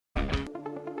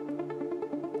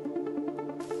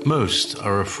Most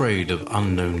are afraid of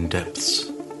unknown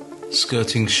depths,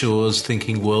 skirting shores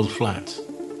thinking world flat,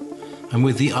 and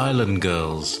with the island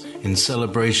girls in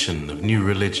celebration of new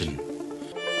religion.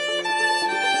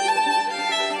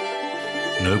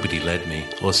 Nobody led me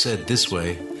or said this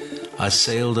way. I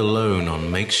sailed alone on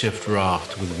makeshift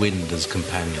raft with wind as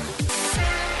companion.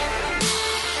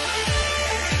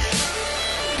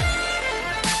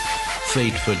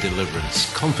 Fate for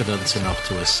deliverance, confidence enough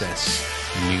to assess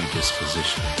new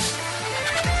disposition.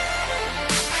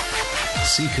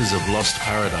 Seekers of lost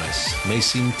paradise may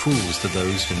seem fools to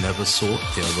those who never sought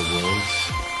the other worlds.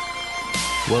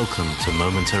 Welcome to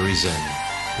Momentary Zen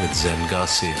with Zen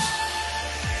Garcia.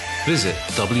 Visit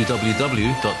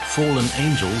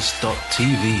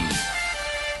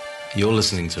www.fallenangels.tv. You're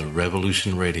listening to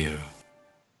Revolution Radio.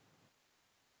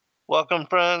 Welcome,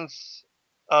 friends.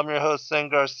 I'm your host, Zen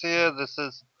Garcia. This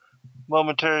is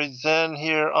Momentary Zen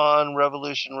here on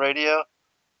Revolution Radio.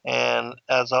 And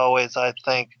as always, I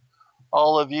thank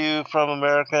all of you from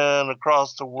America and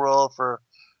across the world for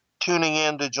tuning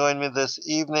in to join me this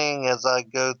evening as I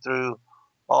go through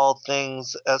all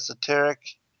things esoteric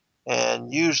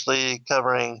and usually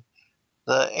covering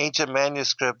the ancient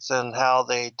manuscripts and how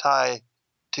they tie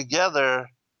together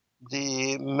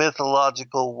the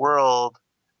mythological world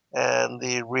and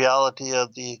the reality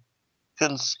of the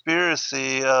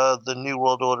conspiracy of the New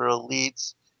World Order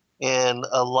elites in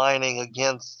aligning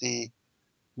against the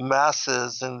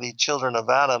masses and the children of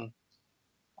Adam,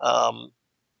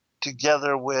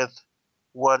 together with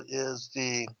what is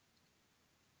the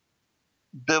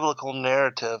biblical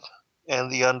narrative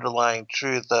and the underlying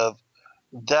truth of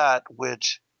that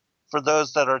which, for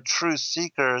those that are true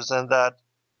seekers and that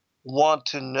want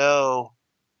to know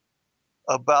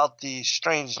about the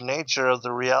strange nature of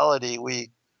the reality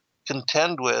we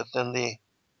contend with and the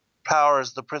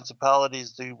powers, the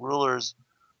principalities, the rulers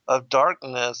of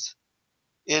darkness,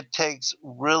 it takes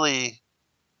really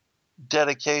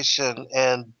dedication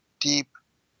and deep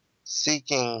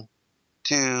seeking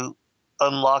to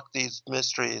unlock these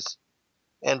mysteries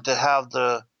and to have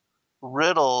the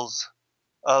riddles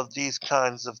of these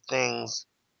kinds of things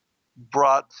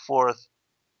brought forth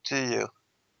to you.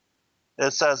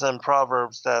 It says in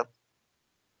Proverbs that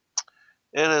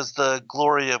it is the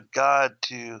glory of God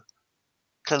to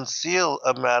conceal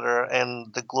a matter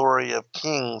and the glory of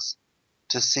kings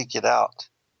to seek it out.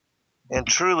 And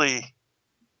truly,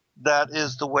 that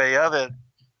is the way of it.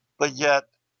 But yet,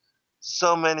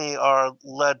 so many are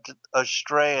led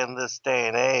astray in this day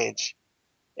and age.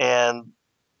 And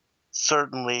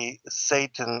certainly,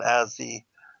 Satan, as the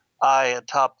eye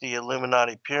atop the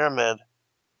Illuminati pyramid,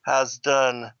 has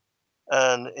done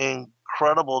an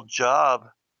incredible job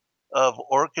of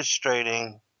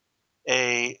orchestrating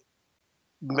a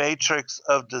matrix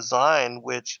of design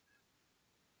which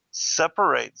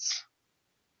separates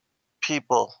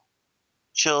people,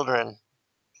 children,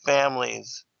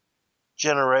 families,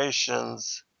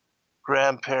 generations,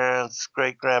 grandparents,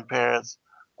 great-grandparents,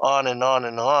 on and on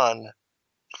and on,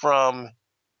 from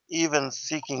even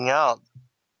seeking out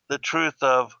the truth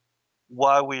of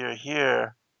why we are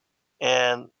here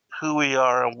and who we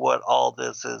are and what all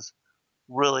this is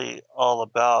really all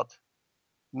about.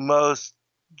 Most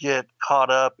get caught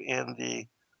up in the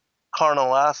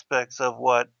carnal aspects of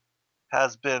what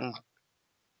has been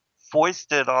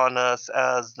foisted on us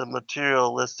as the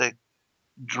materialistic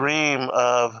dream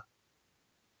of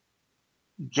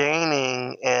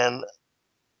gaining and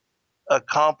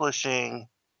accomplishing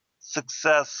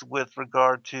success with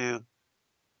regard to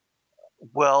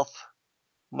wealth,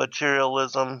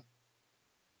 materialism,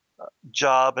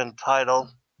 job, and title.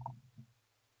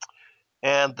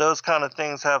 And those kind of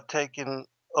things have taken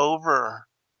over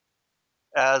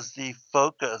as the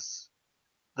focus,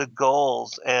 the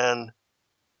goals, and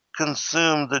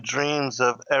consume the dreams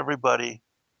of everybody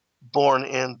born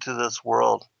into this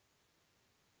world.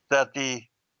 That the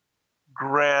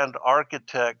grand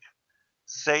architect,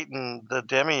 Satan, the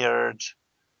demiurge,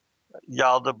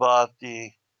 Yaldabaoth,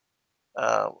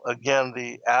 again,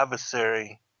 the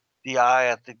adversary, the eye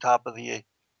at the top of the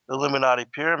Illuminati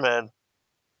pyramid,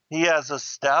 he has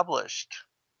established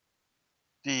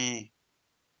the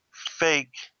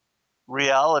fake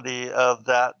reality of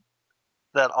that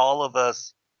all of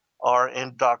us are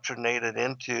indoctrinated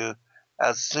into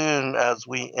as soon as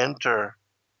we enter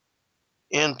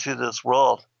into this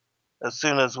world, as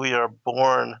soon as we are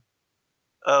born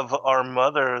of our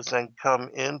mothers and come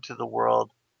into the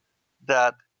world,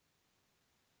 that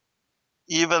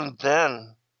even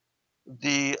then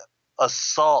the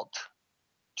assault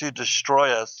to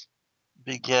destroy us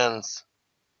begins.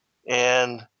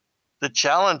 And the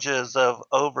challenges of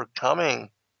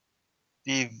overcoming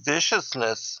the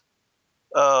viciousness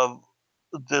of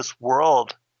this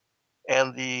world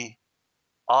and the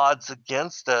odds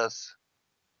against us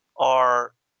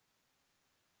are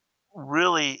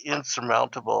really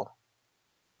insurmountable.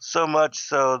 So much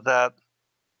so that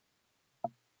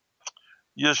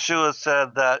Yeshua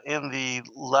said that in the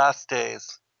last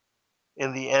days,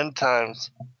 in the end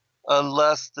times,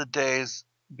 unless the days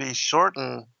be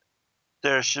shortened,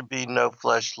 there should be no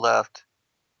flesh left.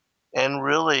 And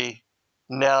really,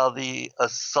 now the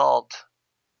assault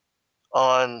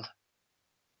on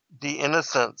the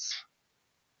innocents,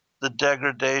 the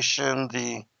degradation,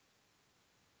 the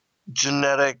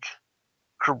genetic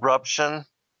corruption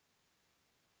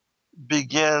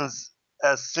begins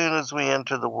as soon as we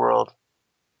enter the world.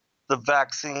 The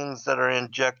vaccines that are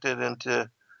injected into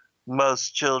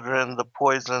most children, the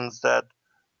poisons that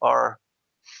are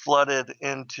flooded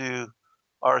into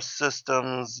our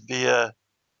systems via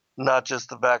not just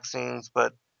the vaccines,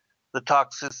 but the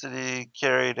toxicity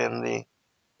carried in the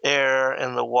air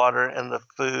and the water and the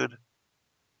food,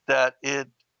 that it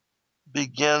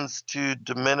begins to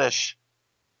diminish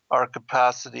our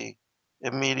capacity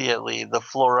immediately, the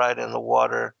fluoride in the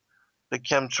water, the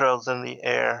chemtrails in the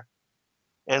air.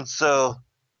 And so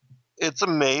it's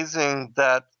amazing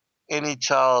that any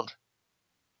child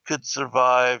could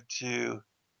survive to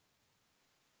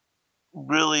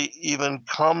really even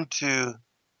come to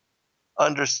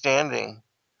understanding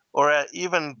or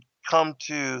even come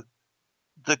to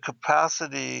the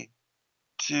capacity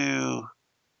to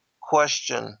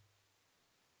question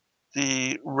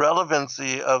the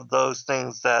relevancy of those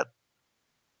things that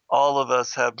all of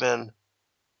us have been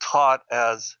taught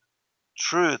as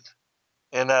truth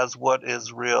and as what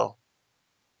is real.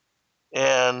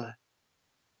 And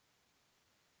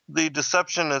the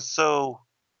deception is so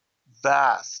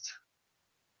vast,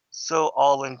 so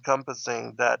all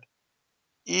encompassing, that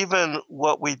even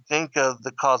what we think of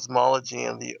the cosmology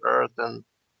and the earth and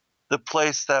the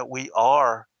place that we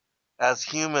are as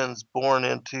humans born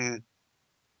into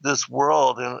this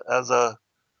world and as a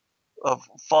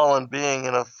fallen being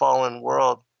in a fallen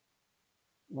world,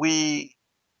 we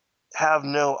have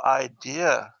no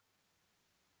idea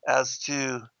as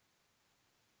to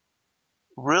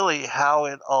really how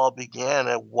it all began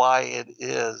and why it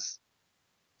is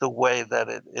the way that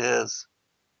it is,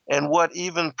 and what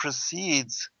even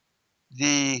precedes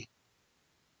the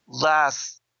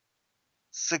last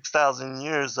 6,000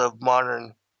 years of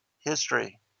modern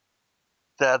history.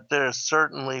 That there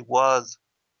certainly was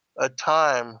a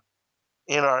time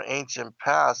in our ancient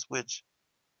past which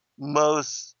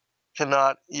most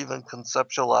cannot even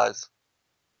conceptualize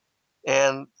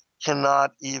and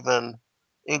cannot even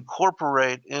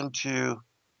incorporate into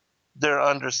their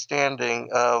understanding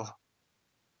of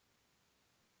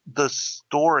the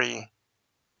story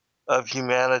of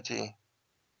humanity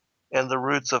and the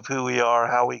roots of who we are,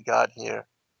 how we got here,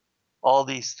 all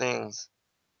these things.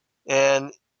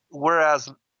 And whereas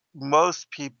most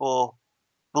people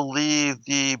believe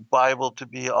the Bible to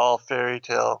be all fairy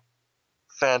tale,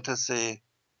 fantasy,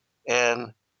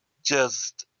 and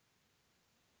just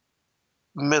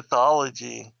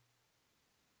mythology,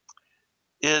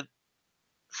 it,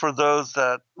 for those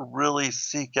that really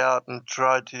seek out and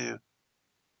try to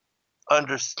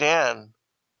understand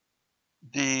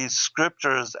the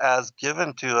scriptures as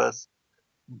given to us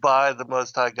by the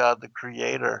Most High God, the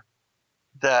Creator,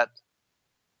 that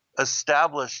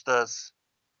established us,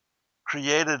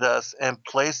 created us, and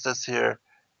placed us here,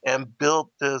 and built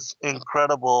this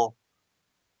incredible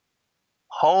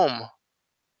home,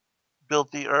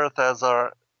 built the earth as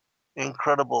our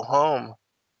incredible home.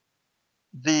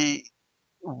 The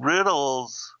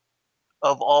riddles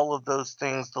of all of those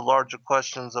things, the larger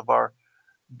questions of our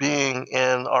being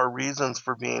and our reasons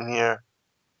for being here,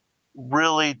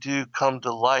 really do come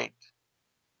to light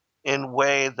in a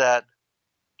way that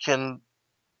can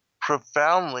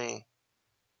profoundly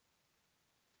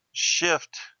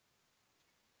shift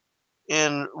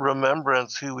in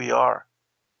remembrance who we are.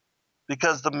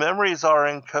 Because the memories are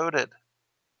encoded,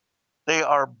 they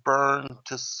are burned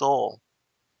to soul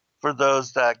for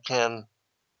those that can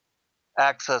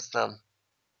access them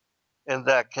and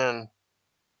that can,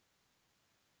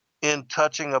 in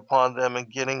touching upon them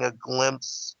and getting a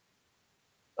glimpse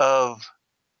of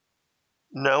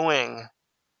knowing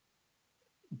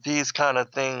these kind of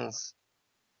things,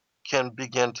 can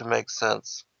begin to make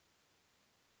sense.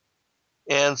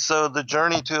 And so the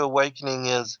journey to awakening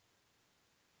is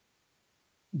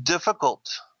difficult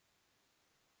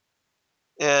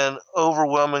and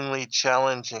overwhelmingly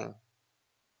challenging.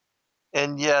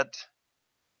 And yet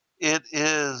it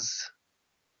is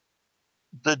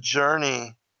the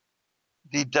journey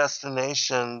the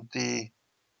destination, the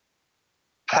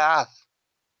path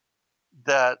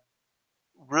that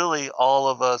really all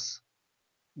of us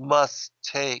must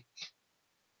take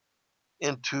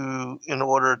in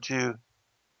order to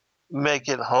make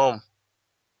it home.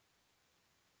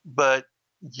 But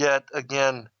yet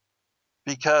again,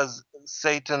 because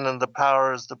Satan and the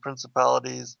powers, the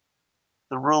principalities,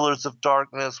 the rulers of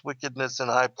darkness, wickedness in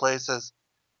high places,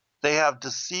 they have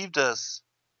deceived us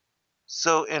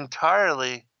so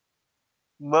entirely,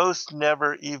 most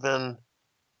never even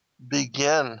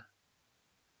begin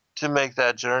to make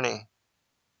that journey.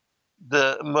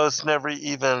 The most never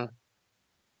even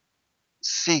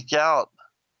seek out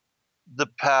the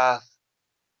path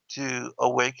to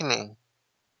awakening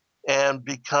and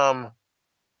become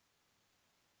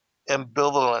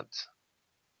ambivalent,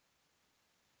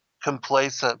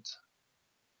 complacent,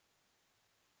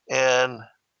 and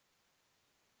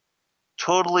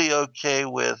totally okay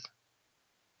with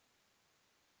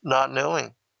not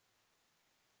knowing.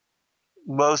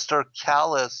 Most are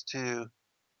callous to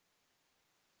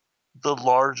the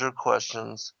larger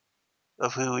questions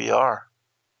of who we are,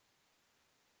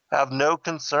 have no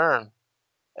concern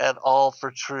at all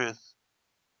for truth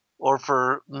or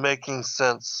for making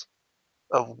sense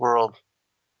of world.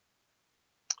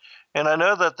 And I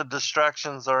know that the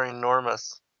distractions are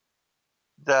enormous,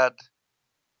 that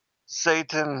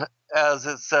Satan, as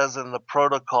it says in the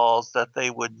protocols, that they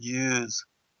would use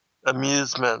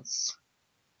amusements,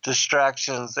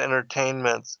 distractions,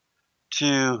 entertainments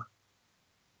to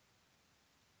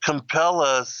compel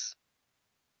us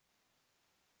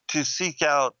to seek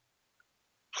out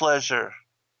pleasure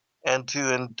and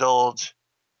to indulge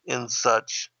in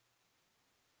such,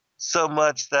 so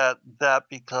much that that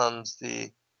becomes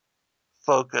the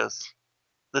focus,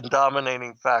 the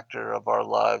dominating factor of our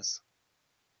lives.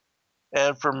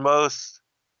 And for most,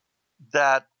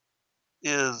 that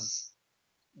is,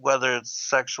 whether it's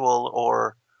sexual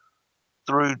or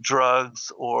through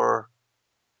drugs or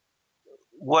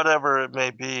whatever it may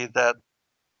be, that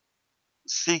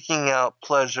seeking out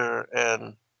pleasure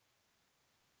and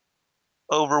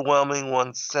overwhelming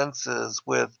one's senses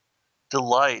with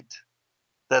delight,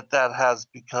 that has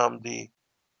become the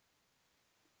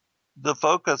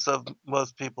focus of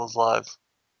most people's lives.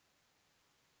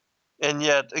 And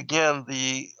yet again,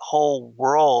 the whole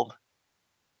world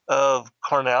of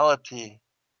carnality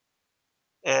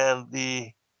and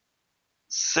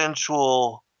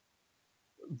sensual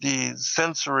the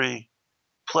sensory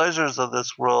pleasures of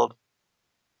this world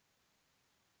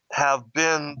have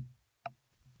been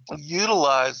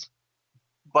utilized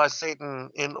by Satan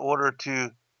in order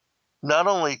to not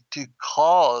only to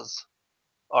cause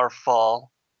our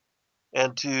fall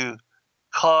and to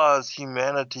cause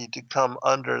humanity to come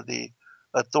under the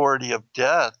authority of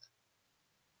death,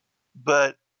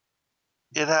 but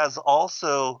it has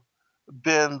also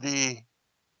been the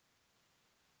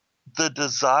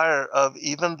desire of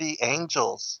even the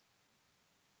angels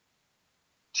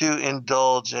to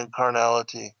indulge in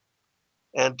carnality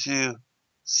and to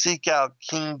seek out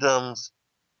kingdoms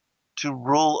to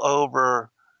rule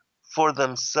over for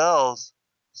themselves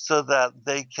so that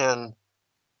they can,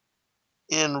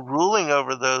 in ruling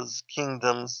over those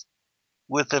kingdoms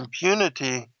with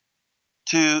impunity,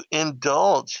 to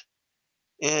indulge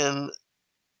in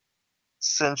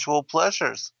sensual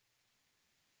pleasures.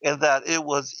 And that it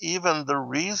was even the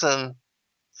reason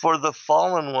for the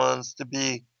fallen ones to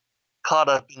be caught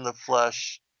up in the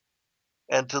flesh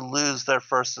and to lose their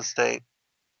first estate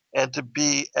and to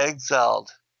be exiled,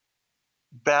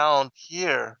 bound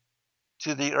here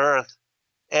to the earth,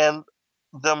 and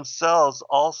themselves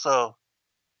also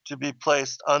to be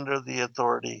placed under the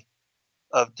authority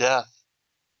of death,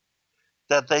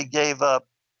 that they gave up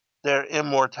their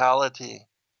immortality,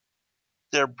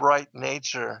 their bright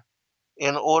nature,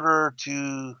 in order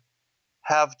to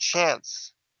have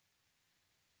chance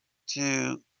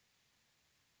to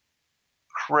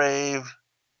crave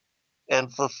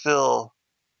and fulfill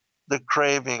the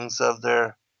cravings of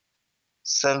their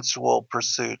sensual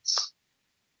pursuits.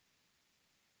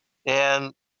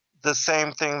 And the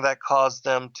same thing that caused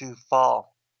them to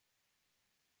fall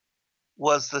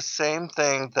was the same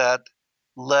thing that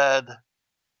led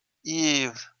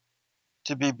Eve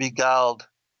to be beguiled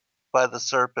by the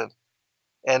serpent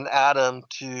and Adam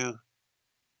to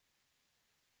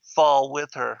fall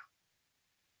with her.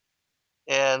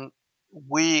 And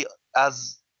we,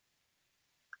 as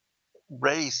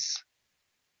race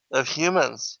of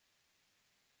humans,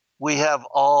 we have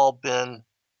all been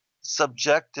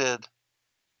subjected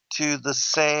to the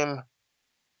same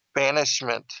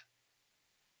banishment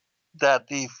that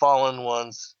the fallen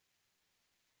ones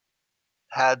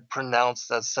had pronounced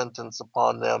that sentence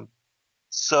upon them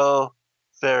so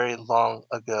very long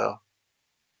ago.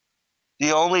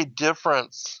 The only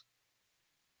difference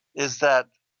is that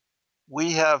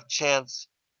we have chance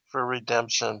for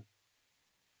redemption,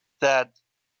 that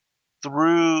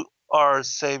through our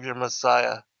Savior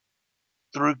Messiah,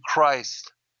 through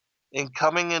Christ, in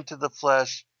coming into the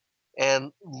flesh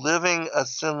and living a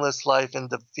sinless life and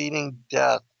defeating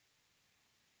death,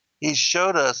 he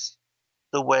showed us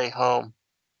the way home.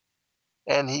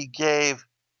 And he gave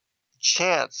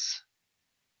chance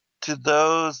to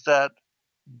those that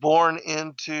born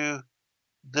into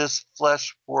this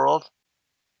flesh world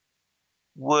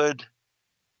would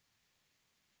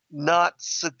not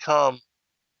succumb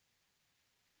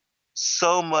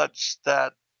so much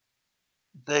that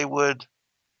they would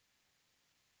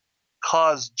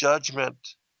cause judgment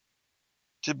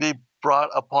to be brought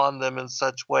upon them in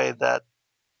such way that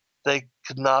they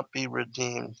could not be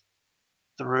redeemed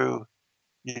through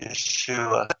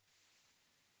Yeshua.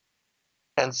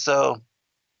 And so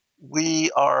we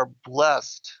are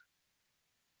blessed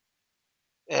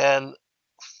and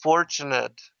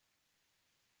fortunate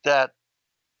that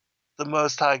the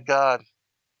Most High God,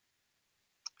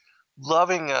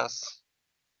 loving us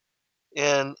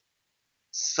in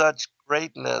such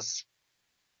greatness,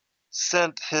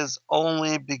 sent his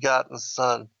only begotten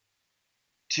Son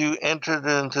to enter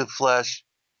into flesh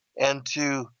and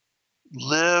to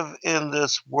live in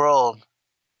this world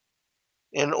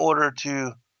in order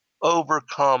to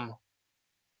overcome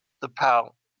the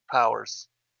powers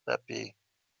that be.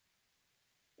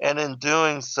 And in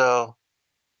doing so,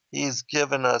 he's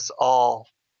given us all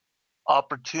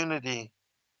opportunity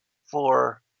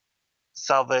for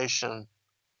salvation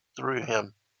through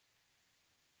him.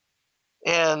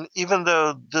 And even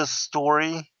though this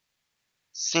story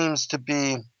seems to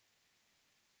be,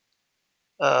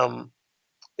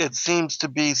 it seems to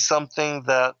be something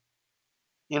that,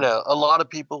 a lot of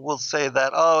people will say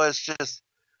that, oh, it's just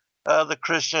the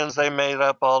Christians, they made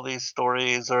up all these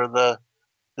stories, or the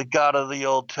God of the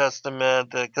Old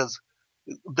Testament, because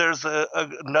there's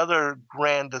another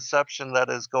grand deception that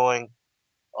is going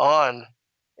on,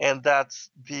 and that's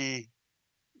the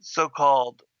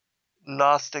so-called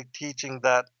Gnostic teaching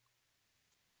that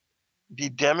the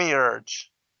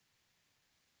demiurge,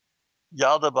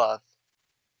 Yaldabaoth,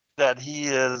 that he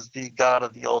is the God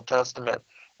of the Old Testament,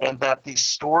 and that the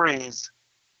stories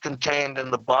contained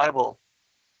in the Bible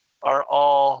are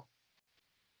all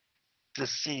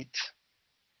deceit.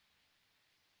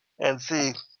 And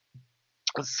see,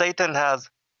 Satan has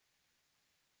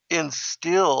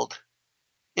instilled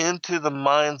into the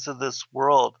minds of this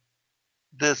world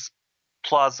this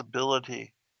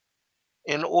plausibility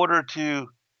in order to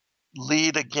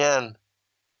lead again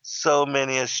so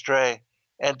many astray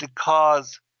and to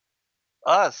cause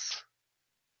us,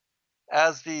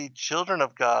 as the children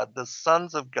of God, the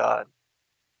sons of God,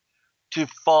 to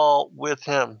fall with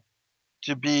him,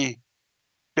 to be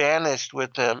banished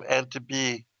with him, and to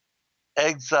be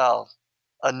exiled,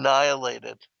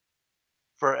 annihilated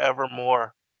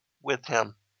forevermore with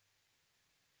him.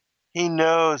 He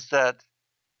knows that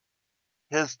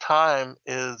his time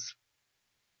is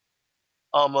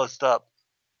almost up.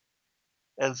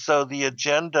 And so the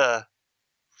agenda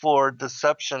for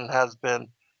deception has been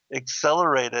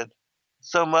accelerated,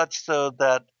 so much so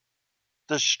that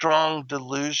the strong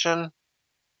delusion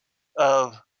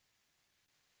of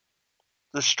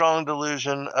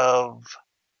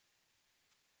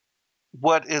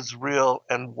what is real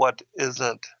and what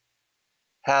isn't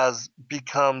has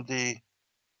become the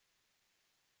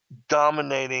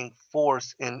dominating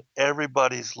force in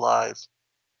everybody's lives.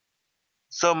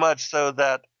 So much so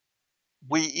that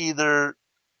we either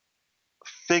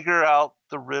figure out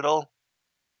the riddle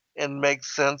and make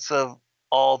sense of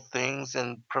all things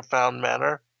in profound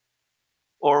manner,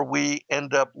 or we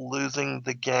end up losing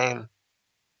the game.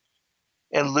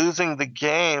 And losing the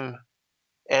game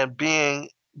and being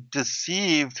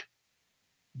deceived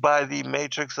by the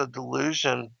matrix of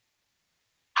delusion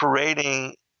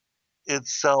parading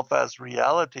itself as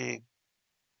reality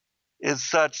is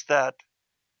such that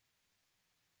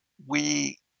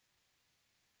we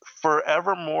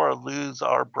forevermore lose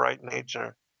our bright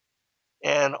nature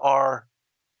and our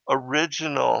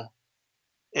original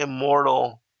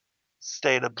immortal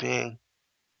state of being,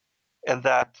 and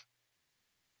that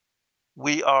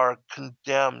we are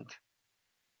condemned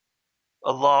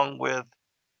along with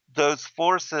those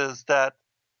forces that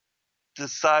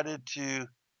decided to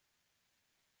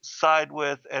side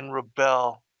with and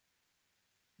rebel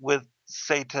with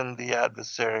Satan the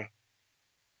adversary,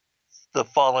 the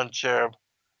fallen cherub,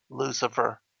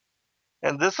 Lucifer.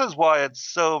 And this is why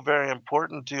it's so very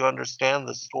important to understand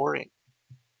the story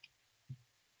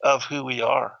of who we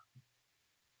are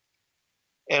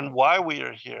and why we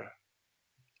are here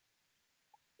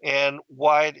and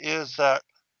why it is that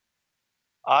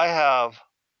I have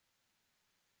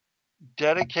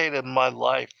dedicated my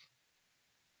life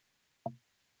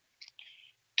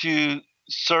to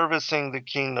servicing the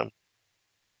kingdom.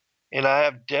 And I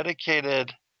have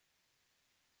dedicated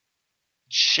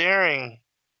sharing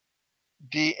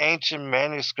the ancient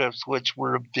manuscripts which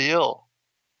reveal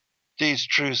these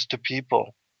truths to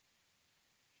people.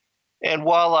 And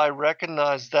while I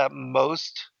recognize that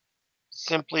most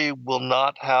simply will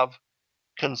not have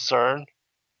concern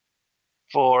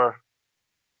for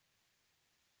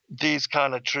these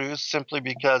kind of truths simply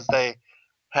because they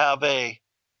have a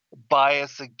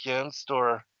bias against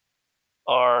or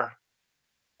are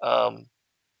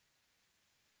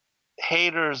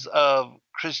haters of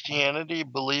Christianity,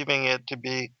 believing it to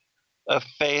be a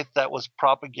faith that was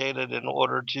propagated in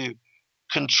order to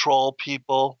control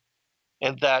people,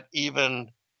 and that even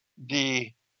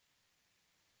the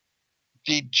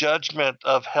judgment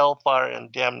of hellfire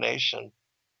and damnation,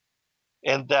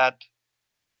 and that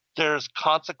there's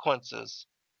consequences,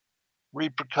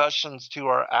 repercussions to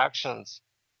our actions.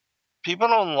 People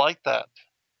don't like that.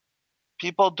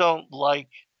 People don't like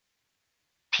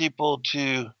people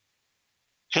to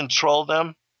control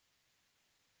them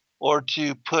or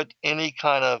to put any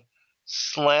kind of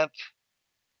slant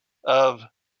of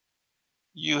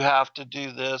you have to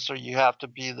do this or you have to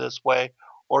be this way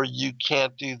or you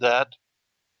can't do that.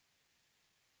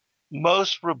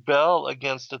 Most rebel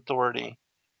against authority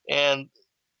and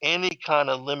any kind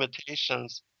of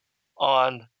limitations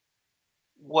on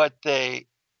what they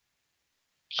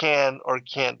can or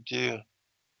can't do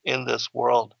in this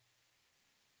world.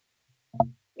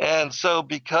 And so,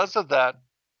 because of that,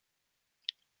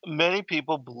 many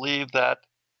people believe that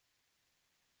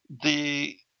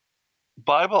the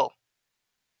Bible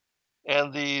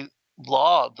and the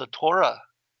law, the Torah,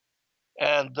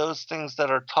 and those things that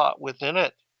are taught within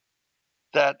it,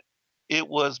 that it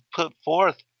was put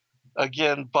forth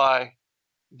again by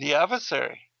the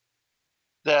adversary,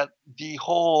 that the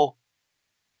whole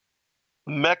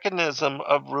mechanism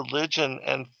of religion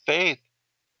and faith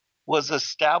was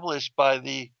established by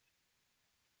the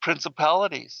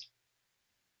principalities,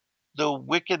 the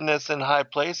wickedness in high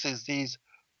places, these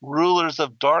rulers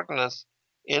of darkness,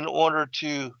 in order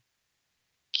to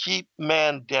keep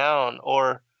man down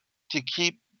or to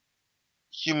keep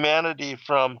humanity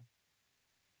from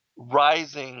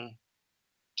rising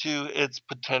to its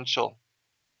potential.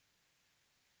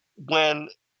 When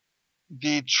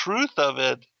the truth of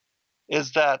it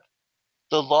is that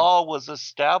the law was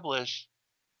established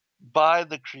by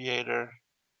the Creator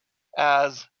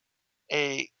as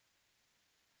a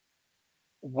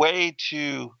way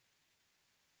to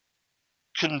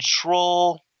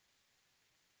control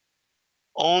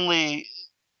only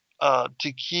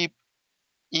to keep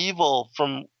evil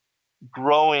from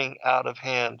growing out of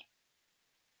hand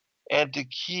and to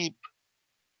keep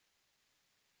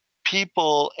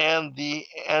people and the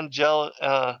angelic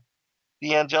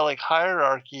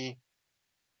hierarchy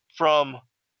from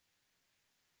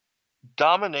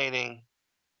dominating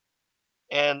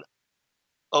and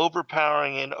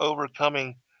overpowering and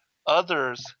overcoming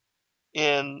others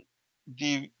in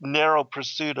the narrow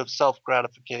pursuit of self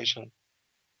gratification.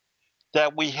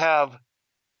 That we have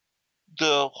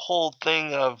the whole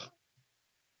thing of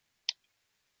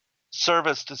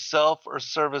service to self or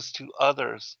service to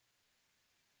others,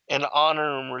 and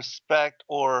honor and respect,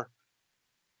 or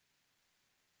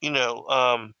you know,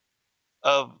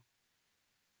 of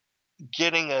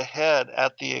getting ahead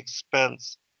at the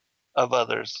expense of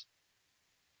others,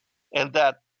 and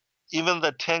that even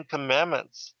the Ten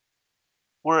Commandments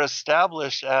were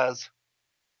established as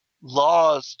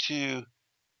laws to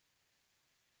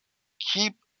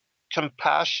keep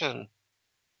compassion,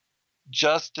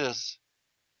 justice,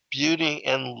 beauty,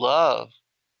 and love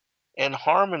and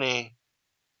harmony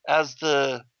as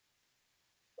the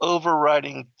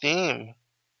overriding theme.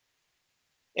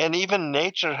 And even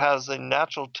nature has a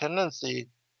natural tendency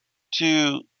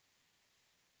to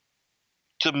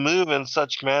move in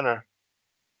such manner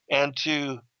and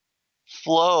to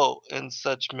flow in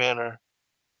such manner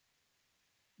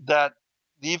that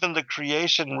even the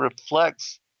creation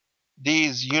reflects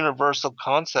these universal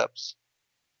concepts.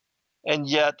 And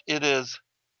yet it is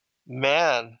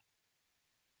man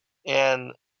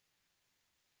and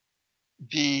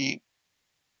the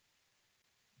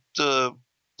the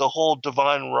the whole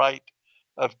divine right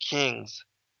of kings,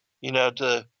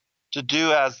 to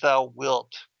do as thou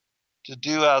wilt, to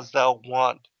do as thou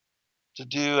want, to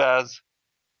do as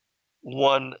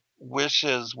one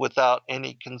wishes without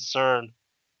any concern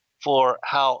for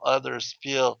how others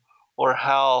feel or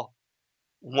how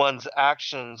one's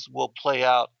actions will play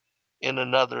out in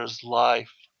another's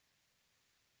life,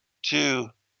 to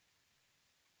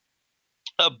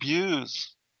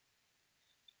abuse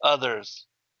others.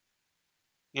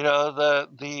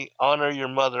 The honor your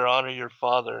mother, honor your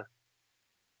father,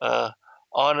 uh,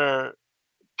 honor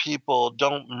people,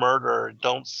 don't murder,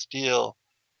 don't steal,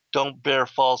 don't bear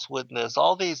false witness.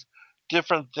 All these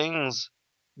different things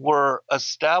were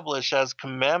established as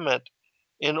commandment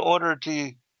in order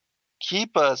to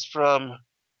keep us from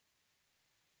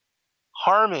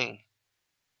harming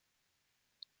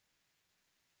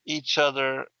each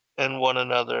other and one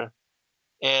another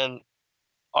and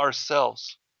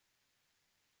ourselves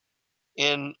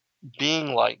in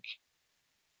being like,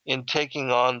 in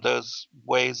taking on those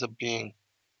ways of being.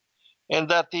 And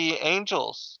that the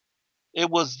angels, it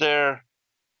was their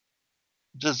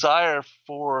desire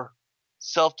for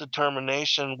self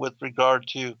determination with regard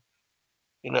to,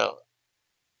 you know,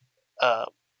 uh,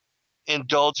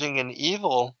 indulging in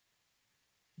evil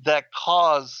that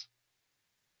caused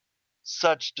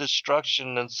such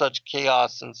destruction and such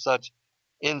chaos and such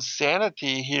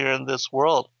insanity here in this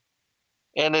world.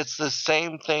 And it's the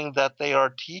same thing that they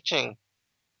are teaching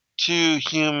to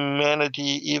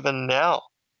humanity even now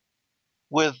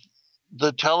with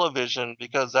the television,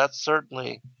 because that's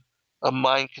certainly a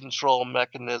mind control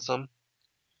mechanism.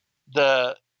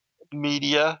 The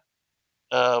media,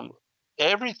 um,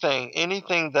 everything,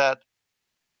 anything that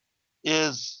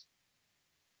is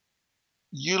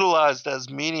utilized as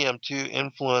medium to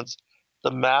influence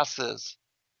the masses,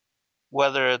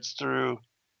 whether it's through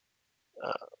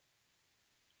uh,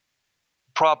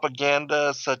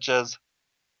 propaganda such as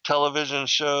television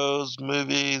shows,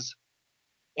 movies,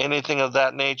 anything of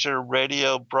that nature,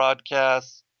 radio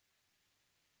broadcasts,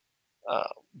 uh,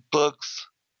 books,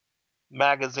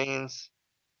 magazines,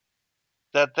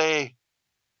 that they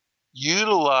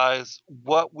utilize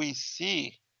what we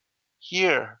see,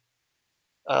 hear,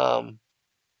 um,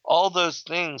 all those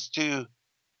things to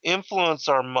influence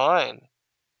our mind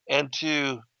and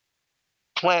to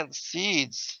plant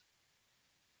seeds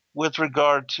with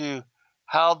regard to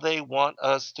how they want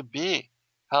us to be,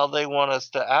 how they want us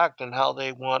to act, and how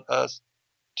they want us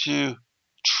to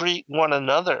treat one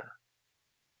another.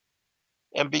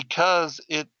 And because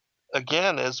it,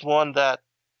 again, is one that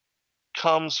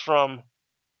comes from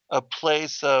a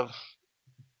place of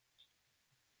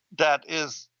that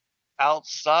is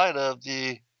outside of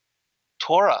the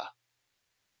Torah,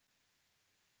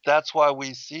 that's why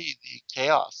we see the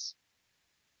chaos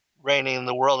reigning in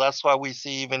the world. That's why we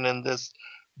see, even in this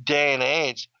day and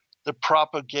age, the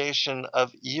propagation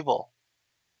of evil.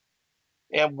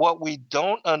 And what we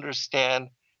don't understand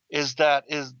is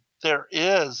there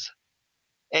is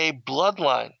a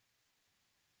bloodline,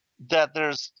 that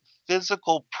there's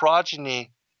physical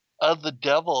progeny of the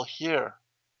devil here,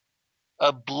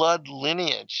 a blood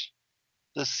lineage,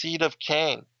 the seed of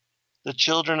Cain, the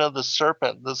children of the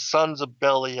serpent, the sons of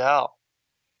Belial,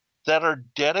 that are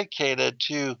dedicated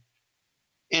to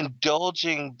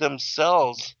indulging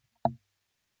themselves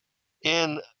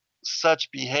in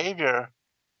such behavior,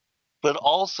 but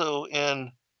also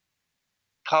in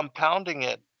compounding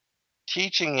it,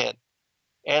 teaching it,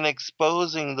 and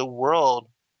exposing the world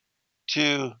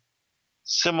to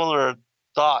similar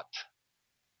thought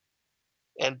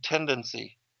and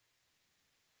tendency.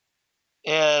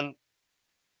 And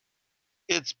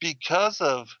it's because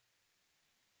of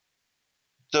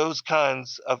those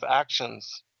kinds of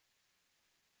actions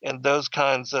and those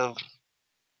kinds of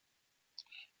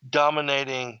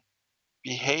dominating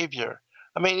behavior.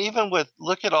 I mean, even with,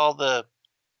 look at all the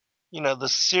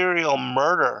serial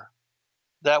murder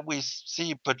that we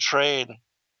see portrayed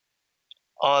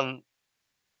on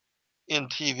in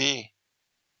TV.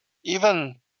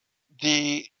 Even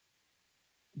the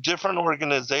different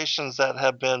organizations that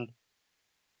have been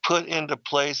put into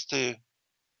place to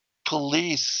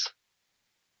police,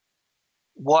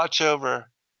 watch over,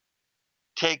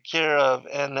 take care of,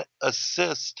 and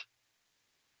assist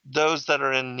those that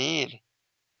are in need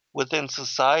within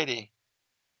society.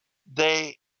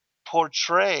 They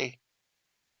portray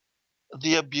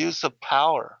the abuse of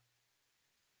power.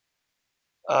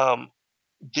 Um,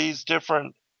 these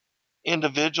different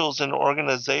individuals and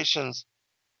organizations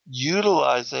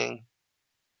utilizing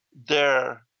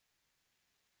their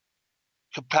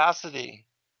capacity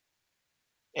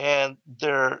and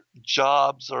their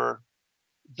jobs or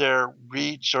their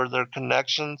reach or their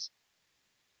connections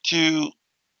to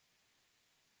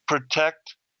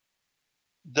protect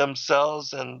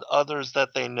themselves and others that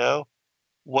they know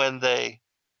when they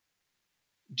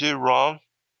do wrong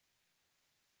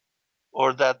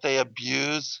or that they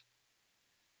abuse.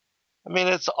 I mean,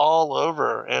 it's all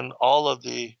over in all of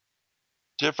the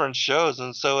different shows,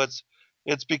 and so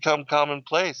it's become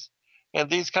commonplace. And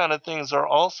these kind of things are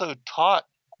also taught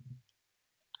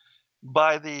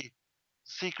by the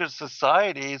secret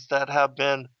societies that have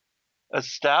been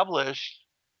established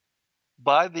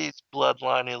by these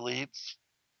bloodline elites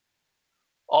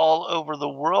all over the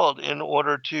world in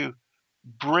order to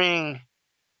bring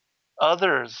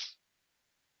others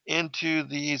into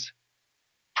these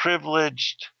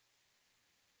privileged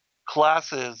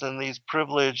classes and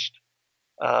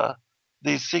uh,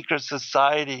 these secret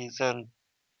societies and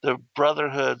the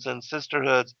brotherhoods and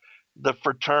sisterhoods, the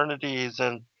fraternities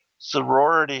and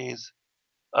sororities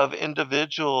of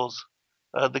individuals,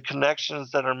 the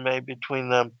connections that are made between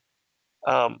them,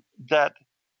 that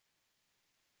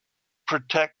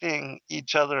protecting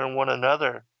each other and one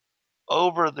another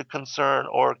over the concern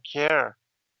or care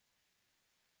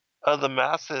of the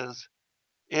masses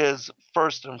is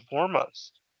first and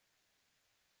foremost.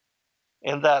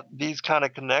 And that these kind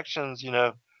of connections,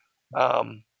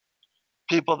 um,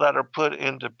 people that are put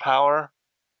into power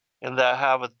and that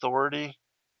have authority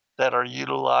that are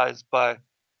utilized by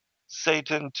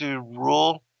Satan to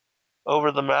rule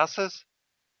over the masses,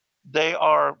 they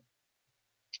are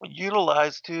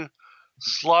utilized to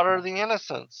slaughter the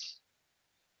innocents.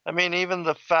 I mean, even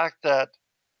the fact that,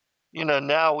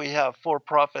 now we have for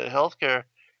profit healthcare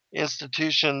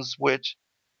institutions which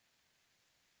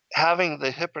having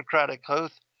the Hippocratic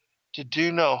oath to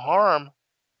do no harm,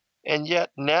 and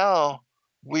yet now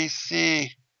we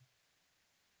see,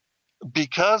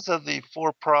 because of the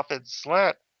for profit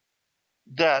slant,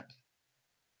 that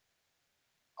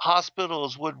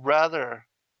hospitals would rather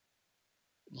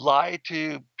lie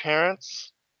to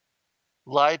parents,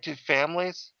 lie to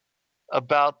families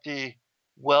about the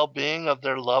well being of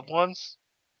their loved ones,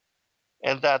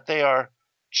 and that they are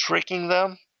tricking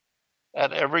them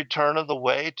at every turn of the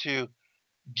way to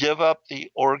give up the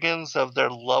organs of their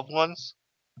loved ones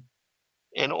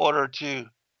in order to,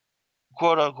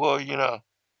 quote unquote,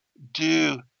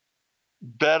 do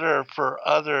better for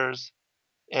others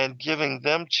and giving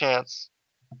them chance.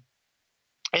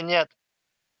 And yet,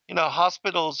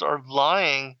 hospitals are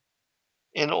lying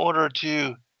in order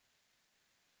to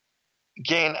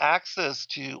gain access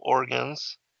to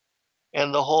organs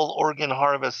and the whole organ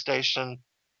harvestation,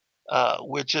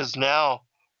 which is now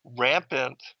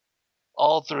rampant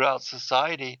all throughout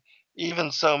society,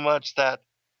 even so much that,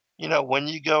 when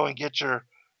you go and get your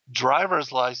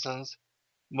driver's license,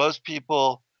 most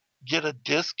people get a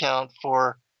discount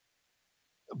for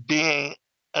being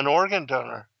an organ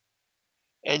donor.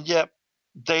 And yet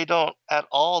they don't at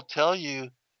all tell you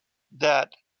that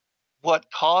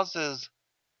what causes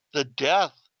the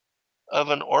death of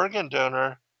an organ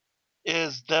donor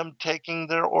is them taking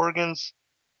their organs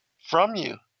from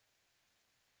you.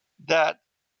 That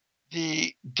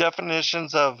the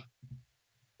definitions of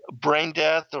brain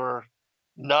death or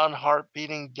non heart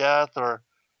beating death or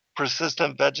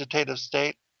persistent vegetative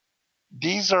state,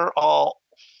 these are all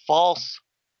false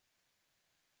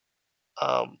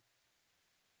um,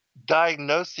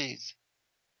 diagnoses.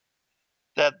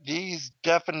 That these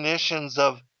definitions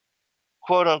of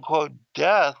quote unquote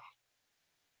death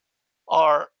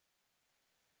are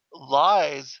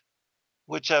lies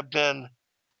which have been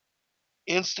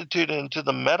instituted into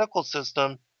the medical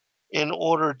system in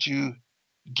order to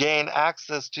gain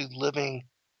access to living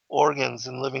organs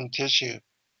and living tissue.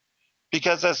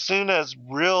 Because as soon as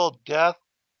real death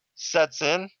sets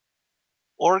in,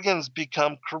 organs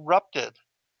become corrupted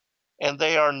and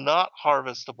they are not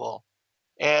harvestable,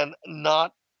 and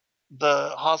not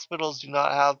the hospitals do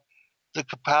not have the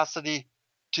capacity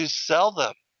to sell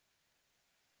them.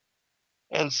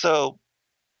 And so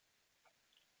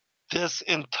this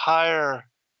entire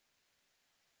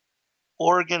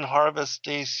organ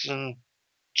harvestation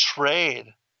trade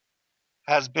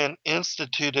has been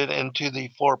instituted into the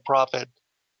for profit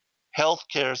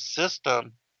healthcare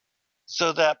system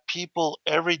so that people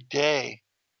every day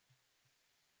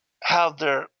have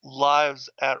their lives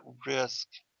at risk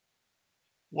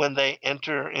when they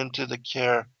enter into the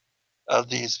care of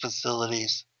these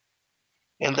facilities,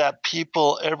 and that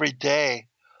people every day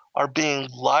are being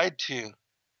lied to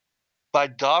by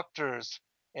doctors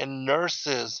and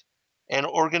nurses and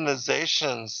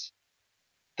organizations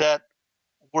that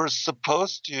were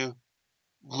supposed to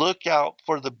look out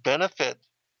for the benefit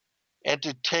and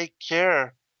to take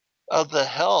care of the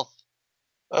health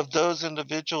of those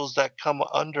individuals that come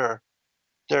under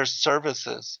their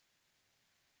services.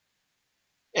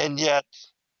 And yet,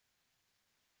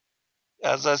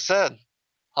 as I said,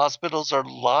 hospitals are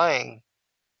lying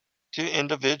to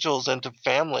individuals and to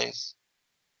families,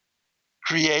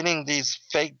 creating these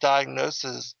fake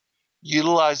diagnoses,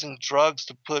 utilizing drugs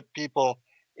to put people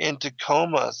into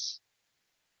comas,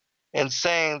 and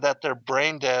saying that they're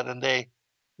brain dead and they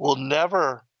will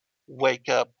never wake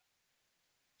up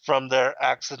from their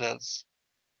accidents,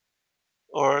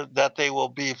 or that they will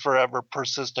be forever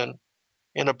persistent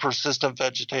in a persistent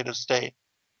vegetative state.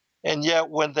 And yet,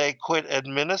 when they quit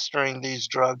administering these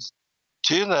drugs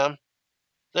to them,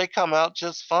 they come out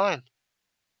just fine.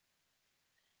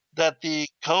 That the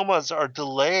comas are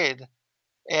delayed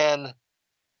and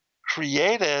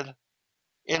created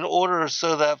in order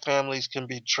so that families can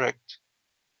be tricked.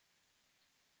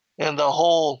 And the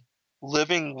whole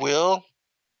living will,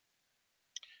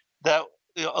 that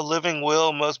a living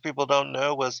will, most people don't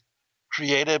know, was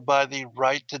created by the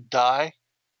Right to Die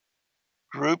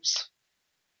groups,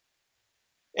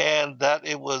 and that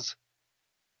it was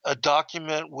a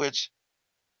document which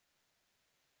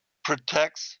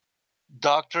protects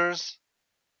doctors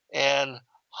and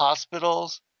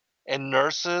hospitals and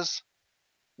nurses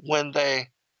when they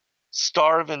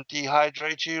starve and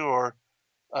dehydrate you, or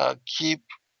keep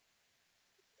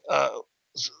uh,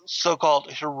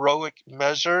 so-called heroic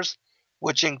measures,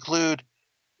 which include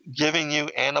giving you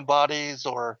antibodies,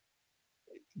 or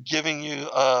giving you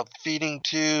a feeding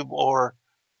tube, or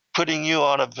putting you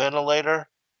on a ventilator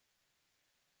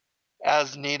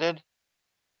as needed,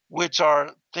 which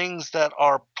are things that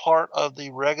are part of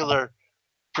the regular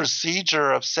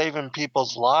procedure of saving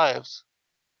people's lives.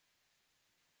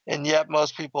 And yet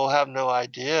most people have no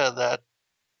idea that,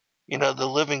 the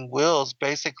living wills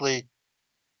basically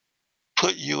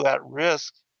put you at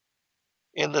risk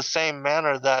in the same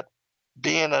manner that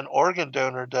being an organ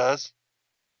donor does.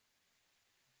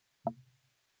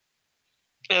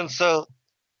 And so,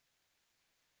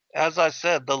 as I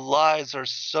said, the lies are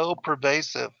so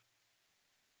pervasive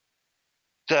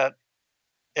that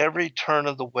every turn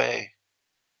of the way,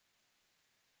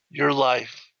 your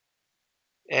life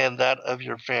and that of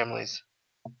your families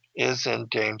is in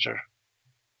danger.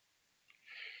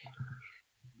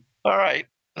 All right,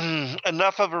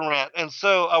 enough of a rant. And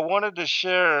so I wanted to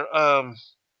share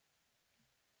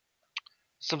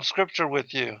some scripture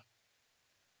with you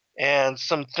and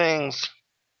some things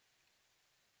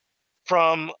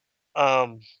from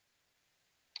um,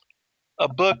 a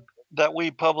book that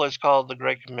we published called The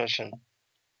Great Commission.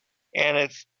 And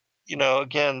it's,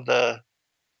 again, the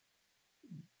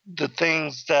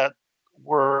things that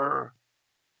were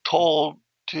told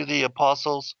to the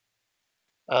apostles,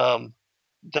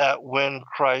 that when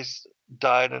Christ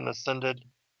died and ascended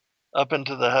up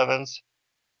into the heavens,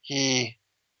 he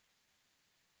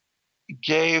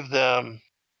gave them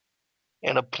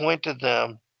and appointed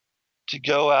them to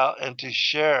go out and to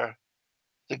share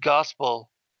the gospel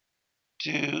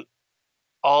to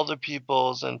all the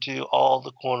peoples and to all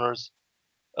the corners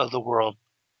of the world.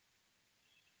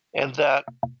 And that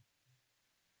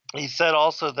he said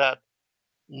also that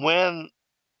when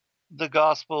the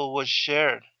gospel was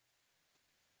shared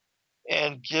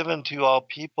and given to all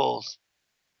peoples,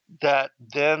 that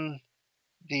then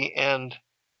the end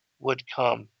would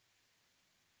come.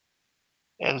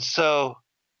 And so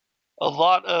a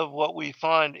lot of what we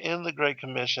find in the Great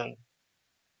Commission,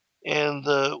 in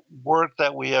the work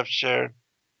that we have shared,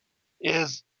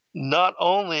 is not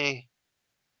only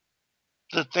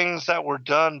the things that were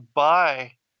done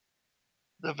by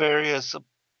the various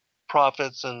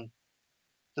prophets and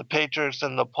the patriarchs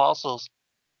and the apostles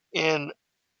in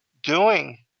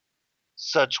doing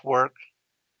such work,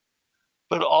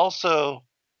 but also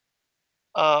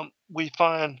we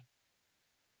find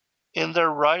in their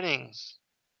writings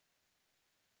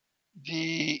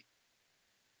the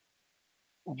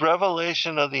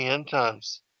revelation of the end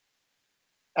times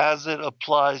as it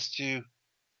applies to,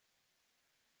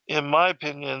 in my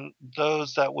opinion,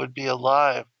 those that would be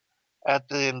alive at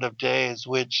the end of days,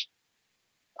 which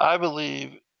I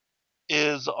believe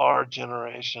is our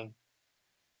generation.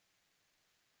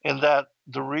 And that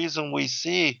the reason we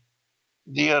see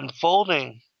the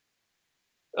unfolding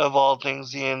of all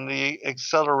things and the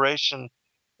acceleration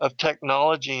of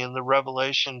technology and the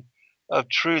revelation of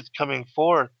truth coming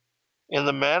forth in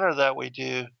the manner that we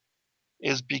do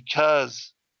is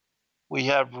because we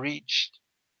have reached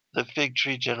the fig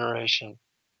tree generation.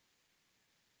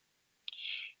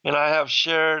 And I have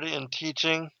shared in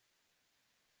teaching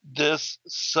this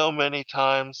so many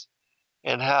times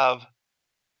and have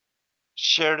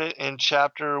shared it in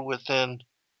chapter within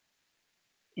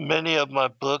many of my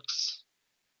books.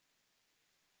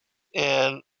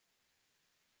 And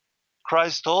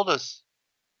Christ told us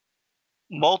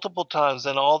multiple times,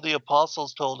 and all the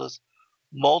apostles told us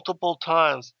multiple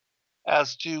times,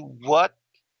 as to what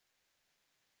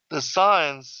the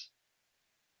signs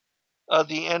of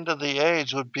the end of the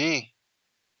age would be,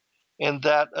 and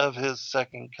that of his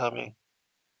second coming.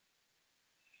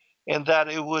 And that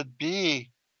it would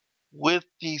be with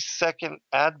the second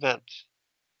advent,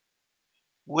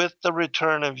 with the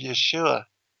return of Yeshua,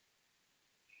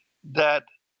 that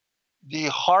the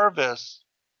harvest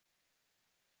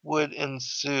would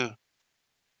ensue,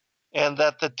 and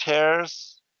that the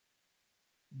tares,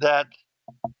 that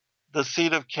the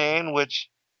seed of Cain, which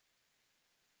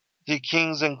the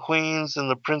kings and queens and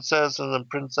the princes and the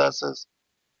princesses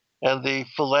and the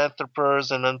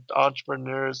philanthropers and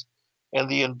entrepreneurs and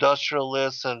the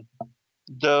industrialists and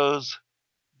those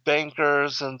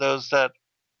bankers and those that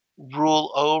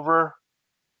rule over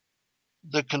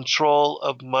the control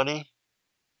of money,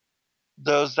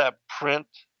 those that print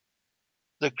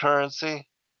the currency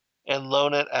and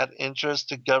loan it at interest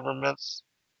to governments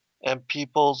and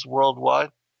peoples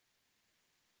worldwide,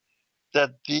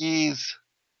 that these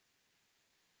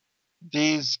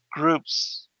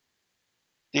groups,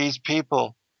 these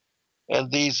people,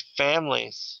 and these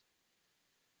families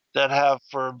that have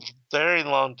for a very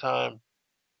long time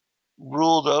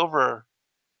ruled over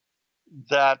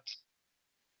that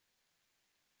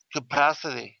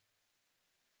capacity,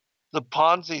 the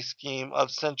Ponzi scheme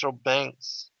of central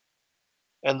banks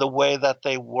and the way that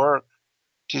they work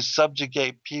to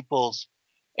subjugate peoples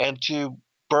and to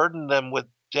burden them with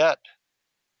debt,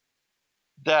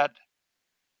 that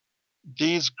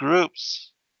these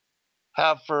groups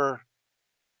have for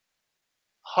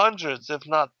hundreds, if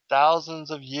not thousands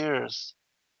of years,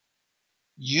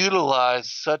 utilized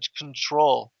such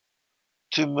control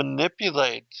to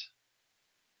manipulate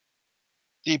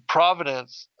the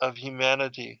providence of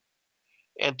humanity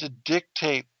and to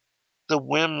dictate the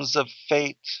whims of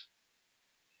fate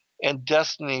and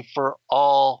destiny for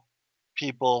all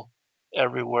people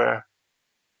everywhere.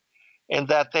 And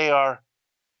that they are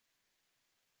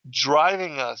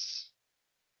driving us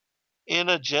in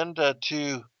agenda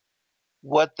to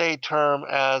what they term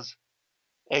as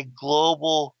a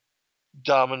global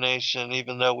domination,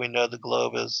 even though we know the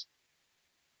globe is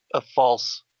a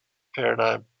false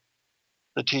paradigm.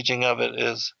 The teaching of it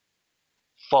is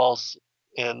false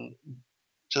and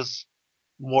just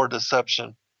more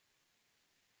deception.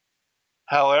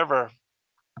 However,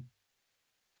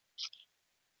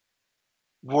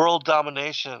 world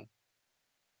domination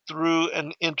through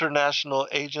an international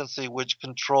agency which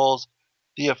controls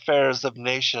the affairs of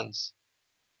nations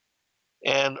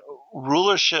and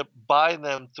rulership by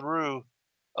them through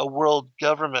a world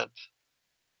government,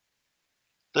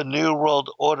 the new world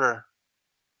order,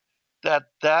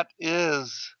 that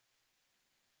is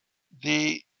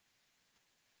the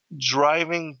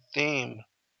driving theme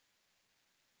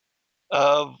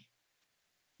of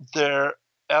their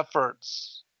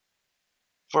efforts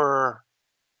for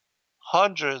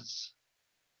hundreds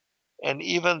and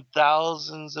even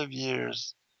thousands of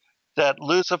years. That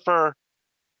Lucifer,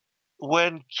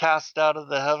 when cast out of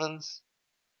the heavens,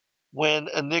 when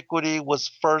iniquity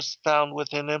was first found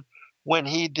within him, when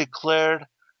he declared,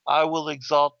 I will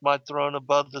exalt my throne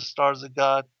above the stars of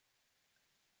God,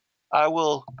 I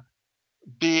will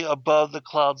be above the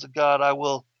clouds of God, I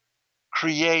will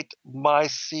create my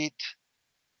seat,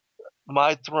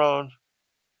 my throne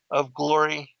of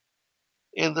glory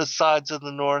in the sides of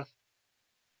the north,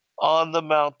 on the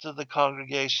mount of the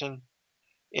congregation,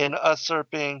 in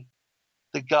usurping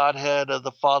the Godhead of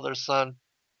the Father, Son,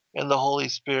 and the Holy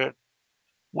Spirit.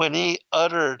 When he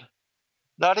uttered,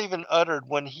 not even uttered,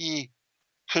 when he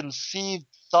conceived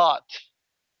thought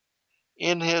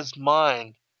in his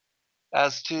mind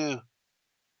as to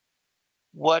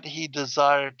what he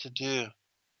desired to do.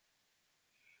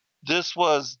 This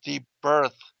was the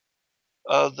birth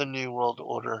of the New World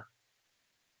Order.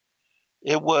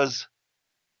 It was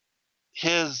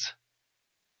his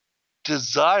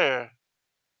desire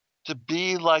to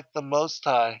be like the Most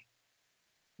High,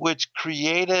 which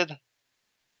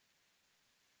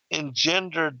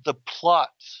engendered the plot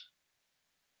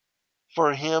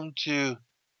for him to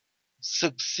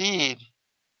succeed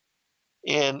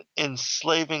in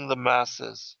enslaving the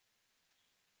masses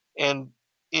and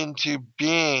into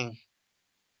being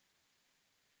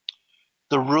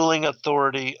the ruling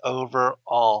authority over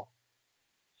all,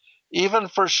 even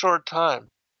for a short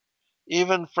time,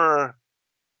 even for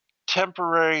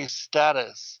temporary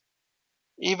status,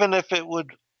 even if it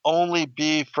would only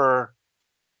be for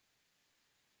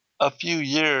a few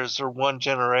years or one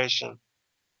generation,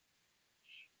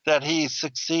 that he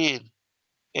succeed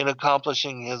in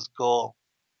accomplishing his goal.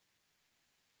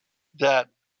 That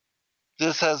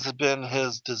this has been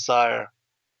his desire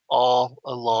all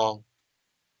along.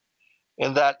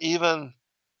 and that even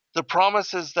the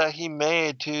promises that he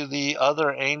made to the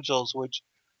other angels which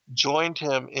joined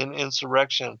him in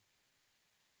insurrection,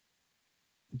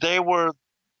 they were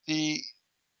the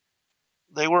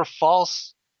they were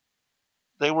false,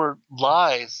 they were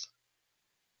lies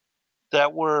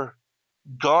that were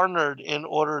garnered in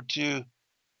order to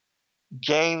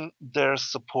gain their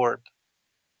support.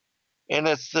 And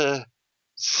it's the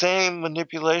same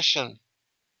manipulation,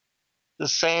 the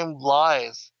same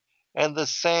lies, and the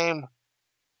same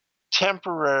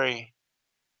temporary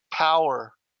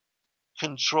power,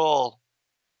 control,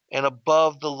 and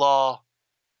above the law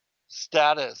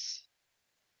status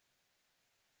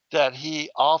that he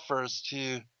offers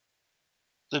to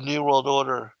the New World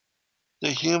Order,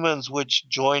 the humans which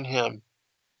join him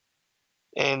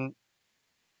and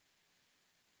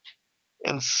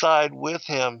side with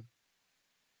him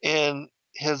in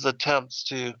his attempts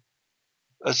to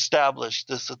establish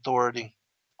this authority.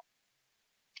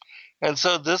 And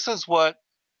so this is what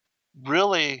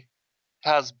really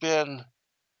has been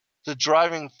the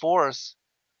driving force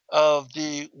of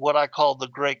the what I call the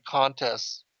great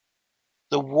contest,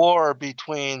 the war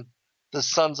between the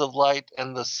sons of light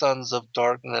and the sons of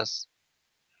darkness,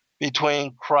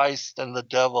 between Christ and the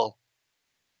devil,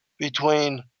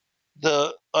 between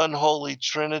the unholy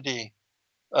trinity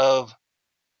of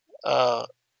uh,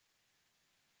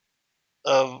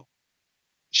 of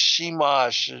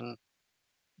Shemash and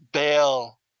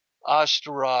Baal,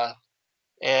 Ashtaroth,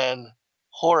 and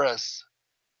Horus,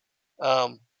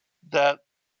 that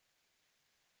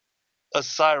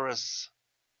Osiris,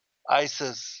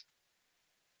 Isis,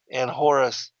 and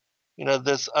Horus,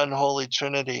 this unholy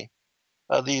trinity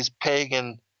of these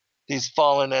pagan, these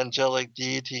fallen angelic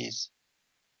deities,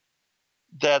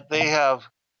 that they have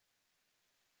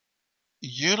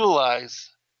utilized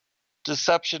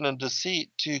deception and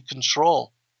deceit to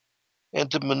control and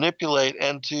to manipulate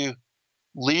and to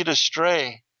lead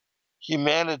astray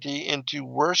humanity into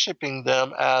worshiping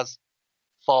them as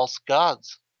false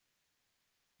gods.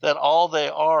 That all they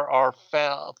are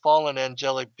fallen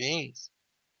angelic beings.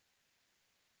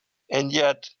 And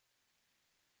yet,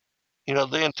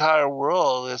 the entire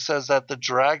world, it says that the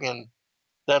dragon,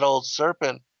 that old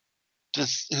serpent,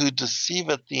 who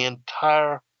deceiveth the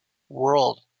entire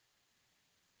world,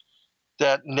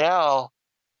 that now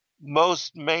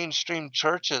most mainstream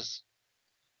churches,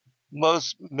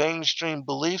 most mainstream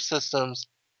belief systems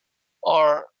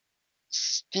are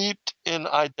steeped in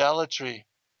idolatry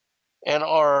and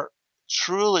are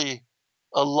truly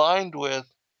aligned with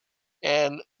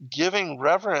and giving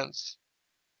reverence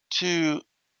to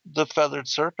the feathered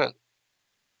serpent.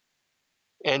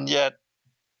 And yet,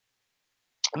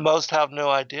 most have no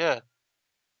idea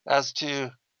as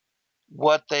to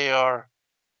what they are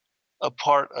a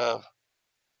part of,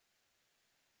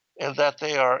 and that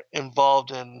they are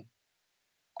involved in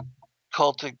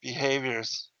cultic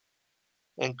behaviors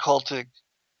and cultic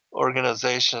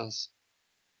organizations.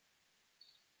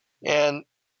 And,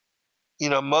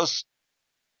 most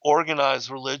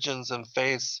organized religions and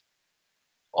faiths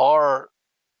are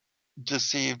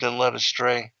deceived and led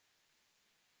astray.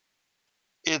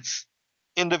 It's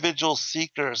individual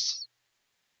seekers,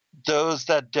 those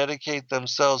that dedicate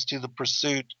themselves to the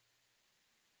pursuit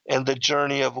and the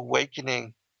journey of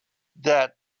awakening,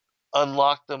 that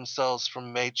unlock themselves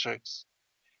from matrix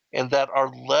and that are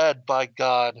led by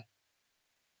God,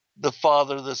 the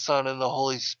Father, the Son, and the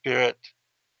Holy Spirit,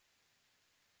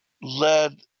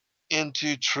 led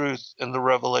into truth and the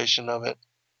revelation of it,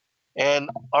 and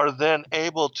are then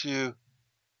able to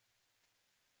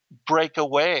break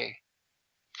away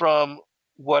from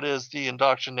what is the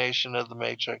indoctrination of the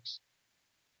matrix.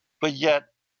 But yet,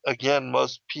 again,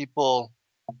 most people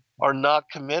are not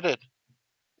committed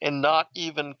and not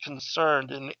even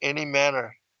concerned in any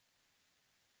manner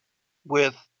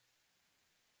with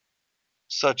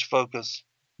such focus.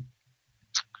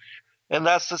 And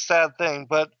that's the sad thing.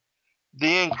 But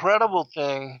the incredible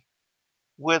thing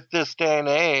with this day and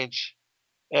age,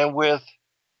 and with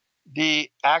the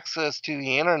access to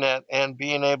the internet and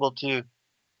being able to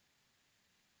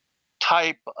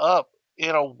type up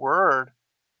in a word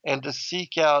and to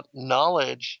seek out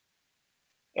knowledge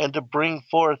and to bring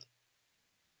forth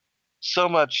so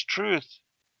much truth,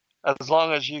 as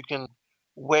long as you can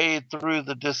wade through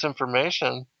the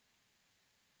disinformation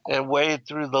and wade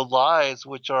through the lies,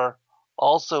 which are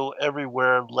also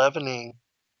everywhere leavening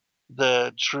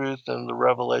the truth and the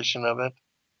revelation of it,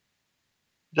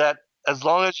 that as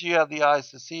long as you have the eyes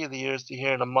to see, the ears to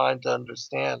hear, and a mind to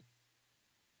understand,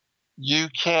 you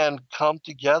can come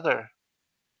together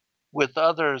with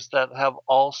others that have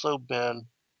also been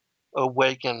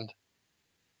awakened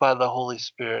by the Holy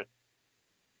Spirit.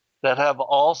 that have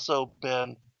also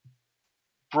been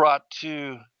brought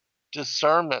to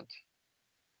discernment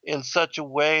in such a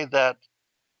way that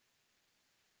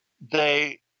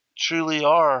they truly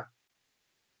are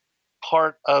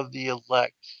part of the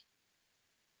elect,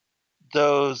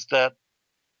 those that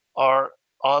are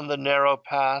on the narrow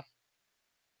path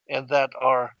and that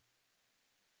are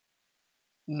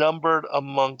numbered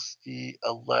amongst the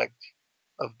elect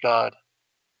of God,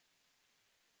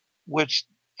 which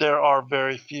there are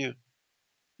very few.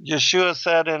 Yeshua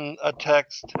said in a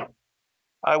text,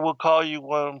 I will call you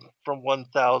one from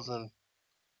 1,000,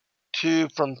 two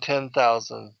from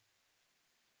 10,000.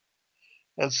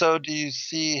 And so do you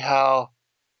see how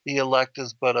the elect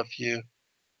is but a few,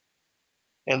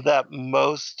 and that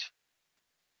most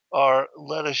are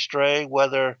led astray,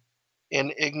 whether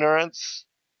in ignorance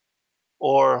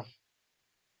or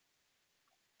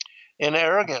in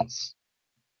arrogance,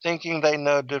 thinking they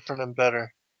know different and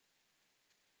better.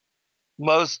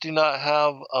 Most do not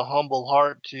have a humble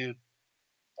heart to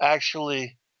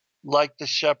actually, like the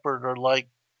shepherd or like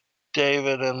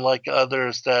David and like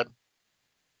others that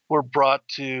were brought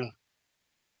to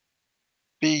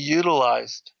be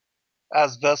utilized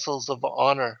as vessels of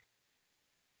honor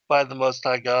by the Most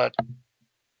High God,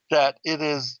 that it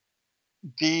is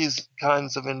these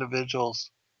kinds of individuals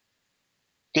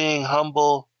being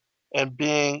humble and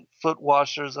being foot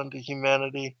washers unto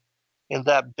humanity, and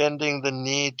that bending the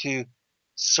knee to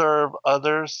serve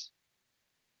others.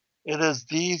 It is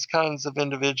these kinds of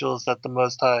individuals that the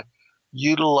Most High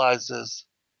utilizes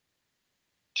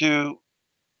to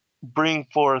bring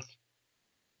forth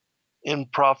in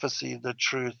prophecy the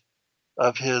truth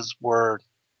of His word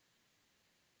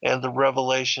and the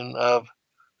revelation of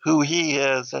who He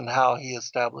is and how He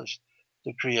established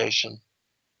the creation.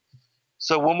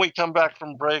 So when we come back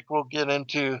from break, we'll get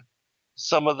into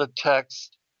some of the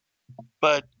text,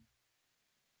 but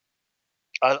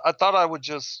I thought I would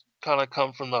just kind of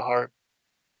come from the heart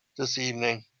this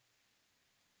evening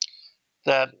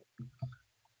that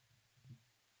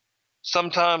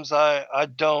sometimes I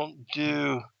don't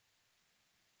do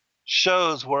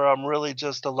shows where I'm really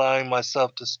just allowing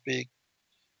myself to speak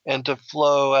and to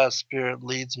flow as Spirit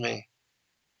leads me.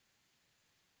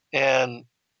 And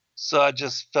so I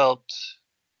just felt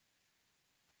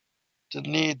the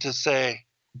need to say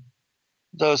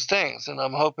those things, and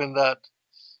I'm hoping that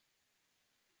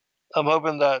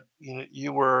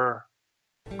you were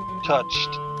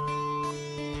touched.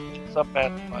 Some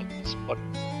man might this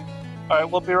one. All right,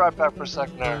 we'll be right back for a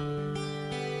second there.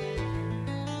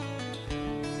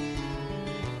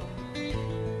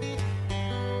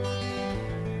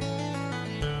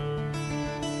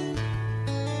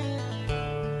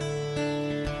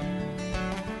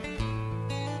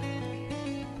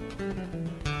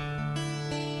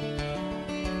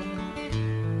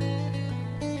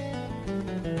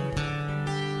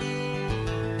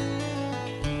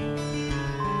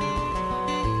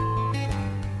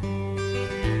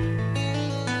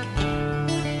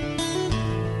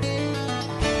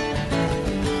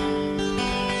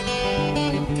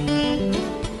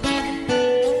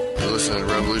 Listen to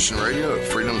Revolution Radio at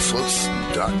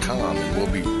freedomslips.com, and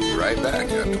we'll be right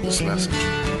back after this message.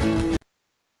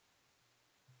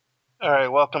 All right,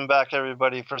 welcome back,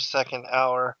 everybody, for second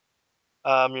hour.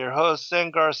 I'm your host,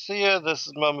 Zen Garcia. This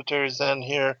is Momentary Zen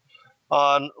here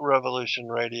on Revolution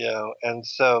Radio. And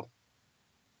so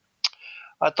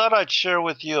I thought I'd share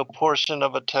with you a portion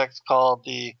of a text called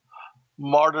the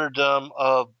Martyrdom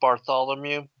of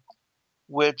Bartholomew,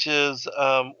 which is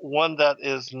one that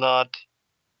is not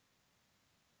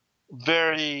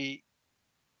very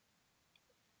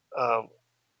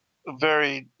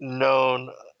very known.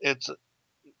 It's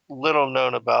little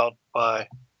known about by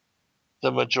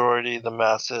the majority, the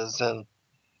masses, and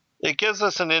it gives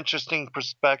us an interesting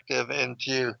perspective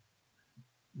into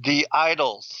the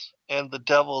idols and the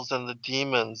devils and the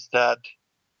demons that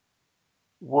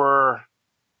were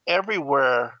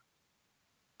everywhere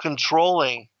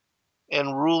controlling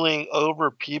and ruling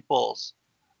over peoples,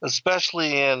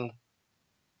 especially in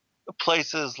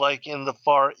places like in the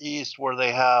Far East where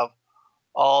they have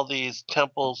all these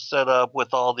temples set up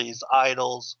with all these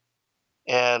idols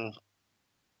and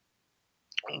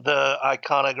the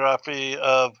iconography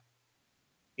of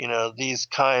these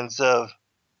kinds of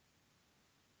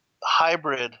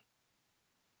hybrid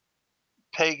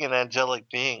pagan angelic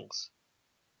beings,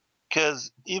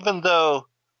 because even though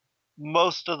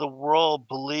most of the world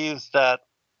believes that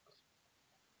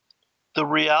the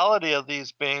reality of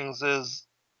these beings is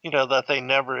that they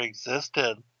never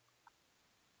existed,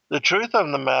 the truth of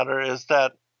the matter is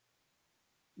that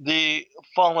the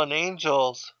fallen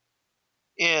angels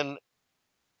in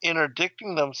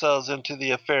interdicting themselves into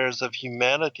the affairs of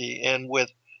humanity, and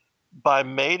by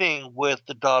mating with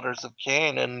the daughters of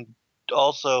Cain, and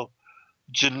also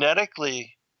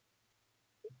genetically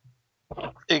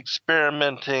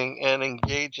experimenting and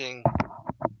engaging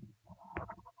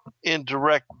in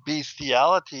direct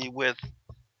bestiality with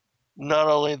not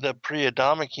only the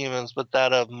pre-Adamic humans, but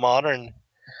that of modern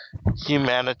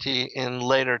humanity in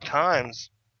later times,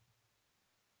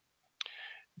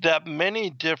 that many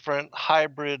different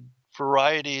hybrid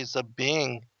varieties of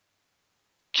being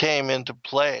came into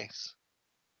place.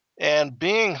 And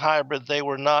being hybrid, they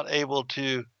were not able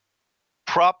to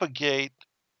propagate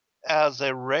as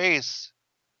a race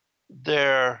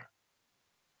their,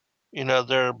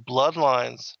 their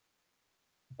bloodlines.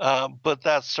 But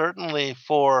that certainly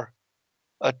for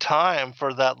a time,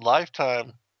 for that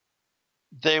lifetime,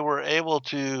 they were able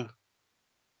to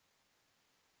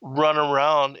run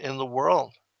around in the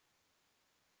world.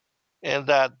 And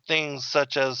that things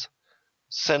such as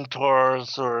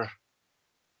centaurs or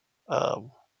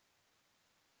um,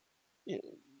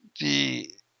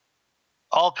 the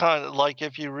all kind of, like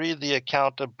if you read the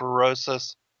account of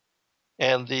Berosus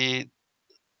and the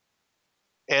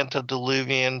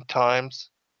antediluvian times,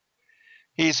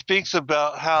 he speaks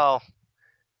about how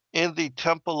in the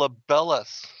temple of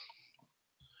Belus,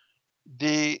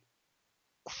 the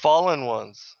fallen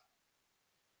ones,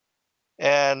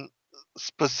 and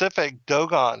specific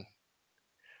Dogon,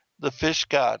 the fish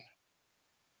god,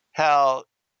 how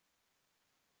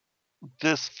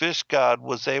this fish god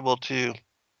was able to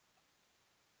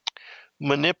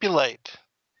manipulate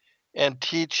and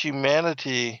teach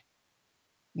humanity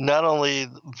not only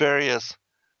various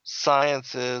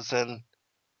sciences and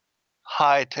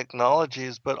high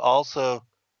technologies, but also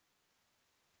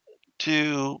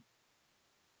to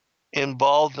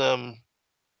involve them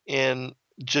in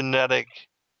genetic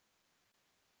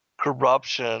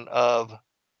corruption of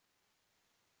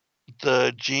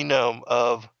the genome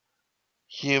of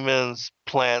humans,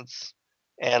 plants,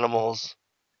 animals,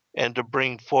 and to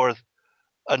bring forth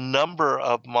a number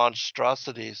of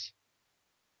monstrosities.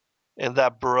 And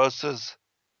that Berosus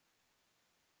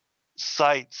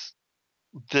cites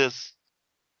this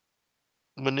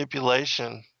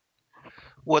manipulation,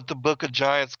 what the Book of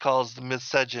Giants calls the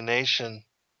miscegenation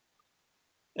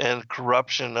and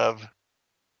corruption of,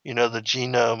 the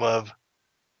genome of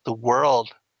the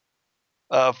world,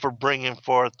 for bringing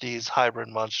forth these hybrid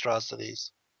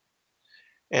monstrosities.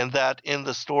 And that in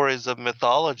the stories of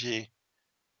mythology,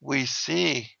 we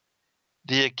see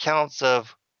the accounts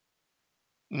of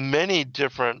many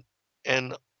different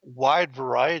and wide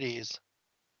varieties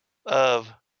of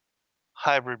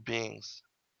hybrid beings.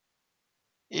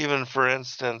 Even, for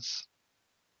instance,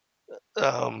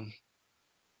 um,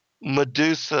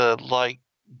 Medusa like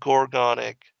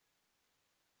gorgonic,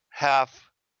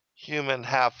 half human,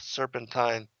 half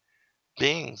serpentine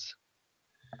beings.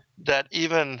 That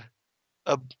even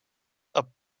a, a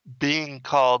being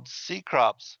called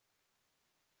Cecrops,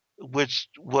 which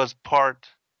was part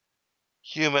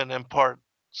human and part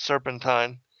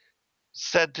serpentine,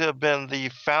 said to have been the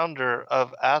founder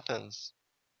of Athens.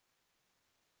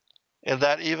 And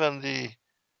that even the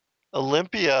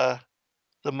Olympia,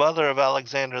 the mother of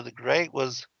Alexander the Great,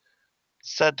 was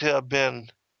said to have been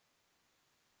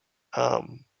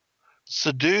um,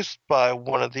 seduced by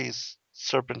one of these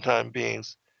serpentine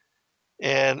beings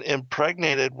and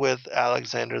impregnated with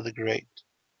Alexander the Great.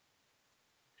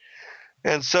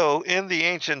 And so in the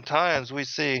ancient times, we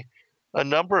see a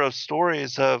number of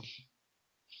stories of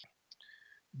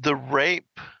the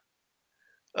rape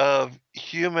of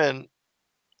human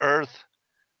earth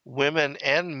women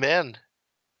and men.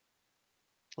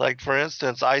 Like, for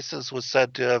instance, Isis was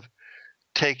said to have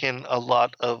taken a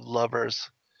lot of lovers.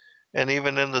 And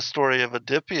even in the story of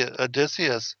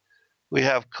Odysseus, we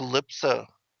have Calypso.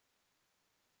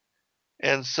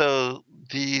 And so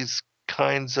these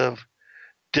kinds of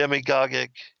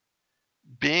demagogic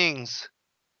beings,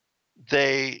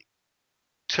 they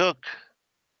took,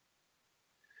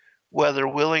 whether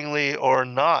willingly or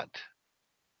not,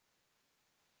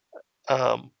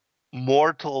 um,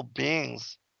 mortal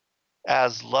beings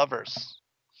as lovers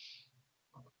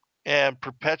and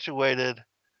perpetuated,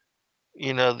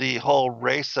 the whole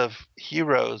race of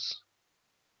heroes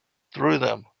through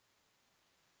them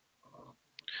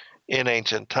in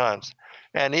ancient times.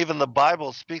 And even the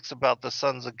Bible speaks about the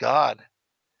sons of God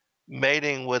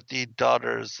mating with the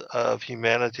daughters of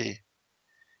humanity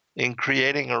in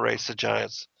creating a race of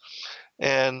giants.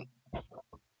 And,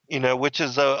 which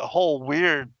is a whole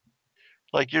weird,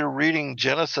 like you're reading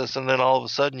Genesis and then all of a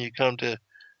sudden you come to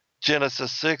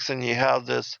Genesis 6 and you have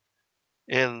this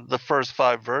in the first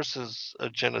 5 verses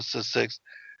of Genesis 6,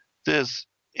 this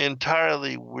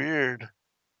entirely weird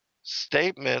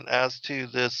statement as to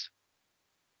this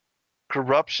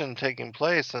corruption taking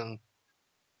place, and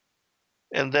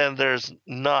then there's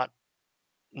not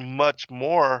much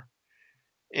more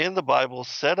in the Bible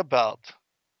said about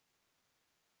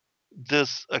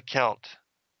this account.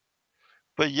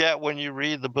 But yet when you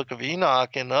read the book of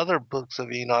Enoch and other books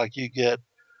of Enoch, you get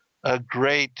a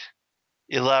great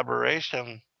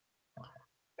elaboration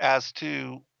as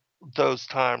to those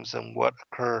times and what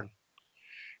occurred.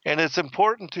 And it's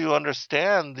important to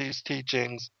understand these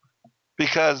teachings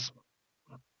because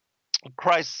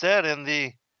Christ said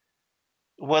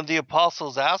when the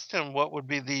apostles asked him what would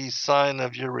be the sign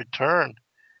of your return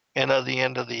and of the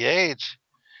end of the age,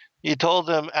 he told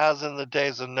them, as in the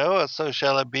days of Noah, so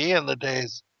shall it be in the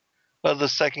days of the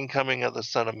second coming of the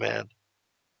Son of Man.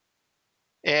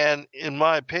 And in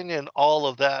my opinion, all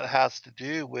of that has to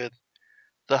do with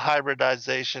the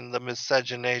hybridization, the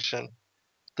miscegenation,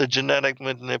 the genetic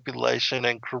manipulation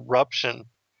and corruption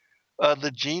of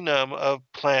the genome of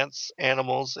plants,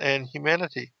 animals, and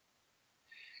humanity.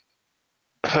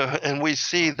 And we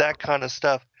see that kind of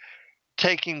stuff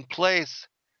taking place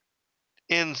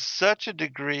in such a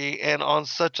degree and on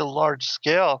such a large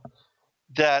scale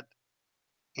that,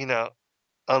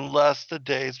 unless the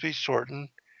days be shortened,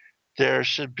 there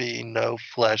should be no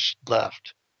flesh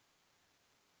left.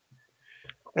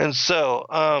 And so,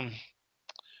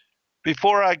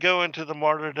 before I go into the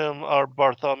martyrdom or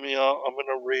Bartholomew, I'm going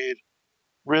to read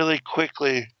really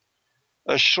quickly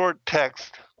a short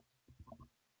text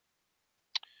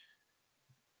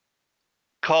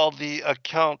called the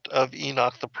Account of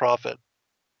Enoch the Prophet,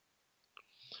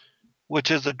 which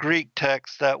is a Greek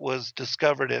text that was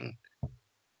discovered in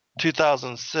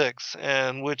 2006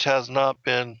 and which has not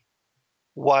been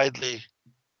widely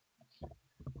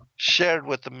shared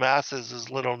with the masses,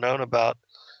 is little known about,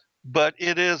 but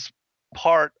it is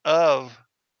part of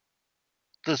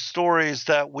the stories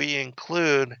that we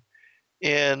include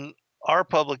in our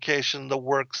publication, The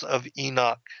Works of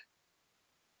Enoch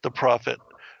the Prophet,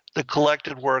 the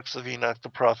collected works of Enoch the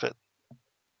Prophet.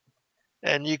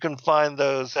 And you can find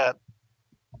those at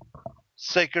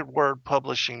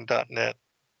sacredwordpublishing.net.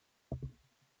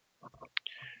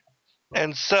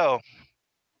 And so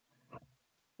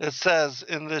it says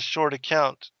in this short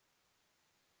account,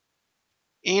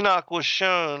 Enoch was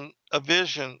shown a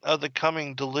vision of the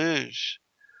coming deluge.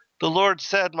 The Lord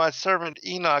said, my servant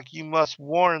Enoch, you must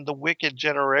warn the wicked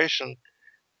generation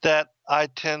that I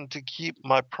tend to keep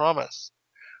my promise.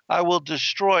 I will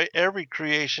destroy every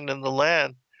creation in the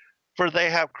land, for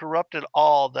they have corrupted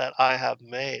all that I have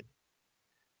made.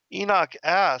 Enoch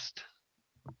asked,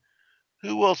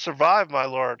 who will survive, my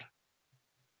Lord?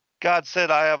 God said,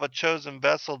 I have a chosen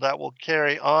vessel that will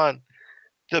carry on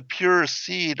the pure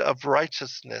seed of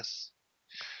righteousness.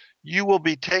 You will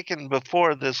be taken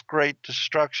before this great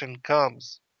destruction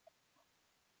comes.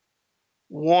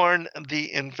 Warn the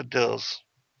infidels.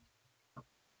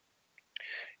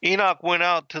 Enoch went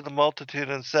out to the multitude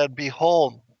and said,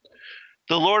 behold,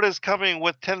 the Lord is coming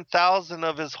with 10,000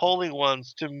 of his holy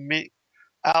ones to mete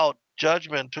out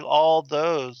judgment to all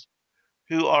those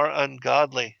who are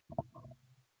ungodly.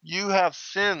 You have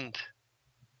sinned,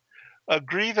 a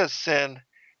grievous sin,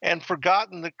 and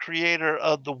forgotten the Creator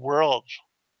of the world.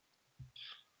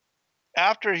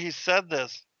 After he said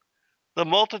this, the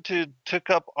multitude took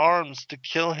up arms to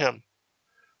kill him.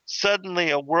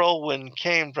 Suddenly a whirlwind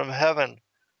came from heaven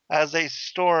as a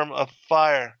storm of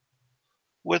fire.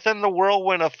 Within the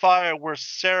whirlwind of fire were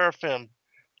seraphim,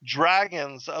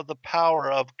 dragons of the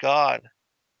power of God.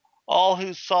 All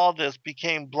who saw this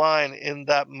became blind in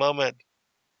that moment,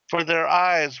 for their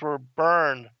eyes were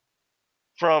burned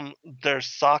from their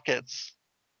sockets.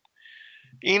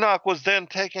 Enoch was then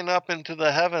taken up into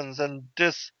the heavens and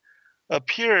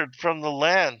disappeared from the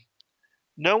land.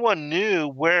 No one knew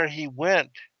where he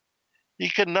went. He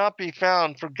could not be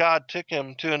found, for God took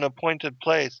him to an appointed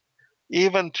place,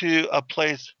 even to a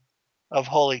place of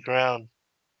holy ground.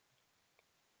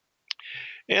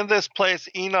 In this place,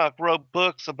 Enoch wrote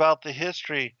books about the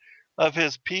history of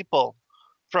his people,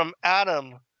 from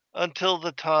Adam until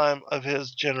the time of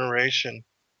his generation.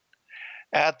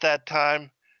 At that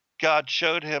time, God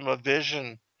showed him a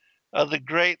vision of the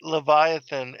great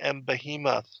Leviathan and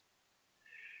Behemoth.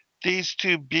 These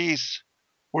two beasts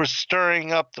were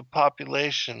stirring up the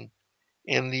population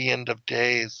in the end of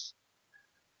days.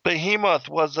 Behemoth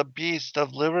was a beast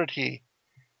of liberty,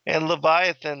 and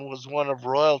Leviathan was one of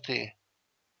royalty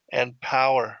and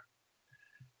power.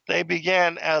 They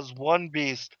began as one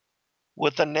beast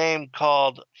with a name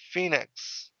called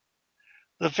Phoenix.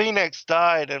 The phoenix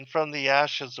died, and from the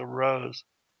ashes arose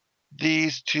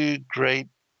these two great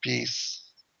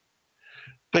beasts.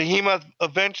 Behemoth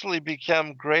eventually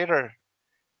became greater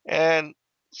and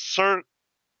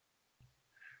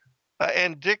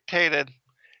and dictated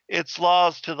its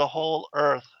laws to the whole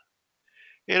earth.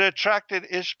 It attracted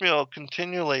Ishmael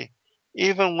continually,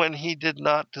 even when he did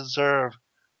not deserve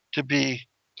to be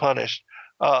punished.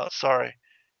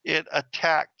 It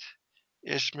attacked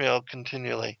Ishmael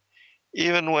continually,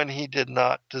 even when he did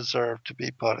not deserve to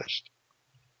be punished.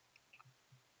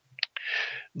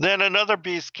 Then another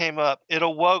beast came up. It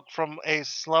awoke from a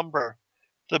slumber.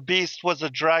 The beast was a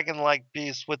dragon like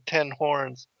beast with 10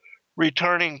 horns,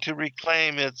 returning to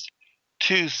reclaim its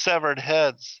 2 severed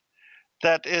heads.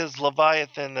 That is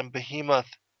Leviathan and Behemoth.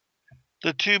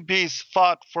 The 2 beasts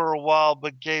fought for a while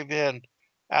but gave in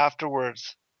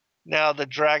afterwards. Now the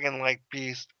dragon like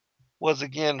beast was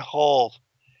again whole,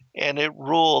 and it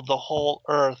ruled the whole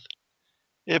earth.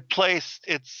 It placed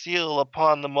its seal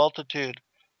upon the multitude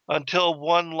until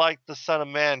one like the Son of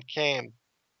Man came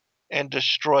and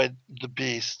destroyed the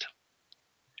beast.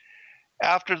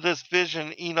 After this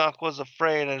vision, Enoch was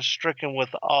afraid and stricken with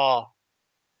awe.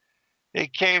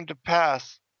 It came to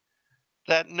pass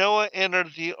that Noah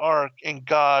entered the ark, and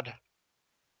God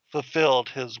fulfilled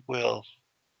his will.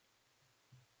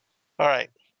 All right,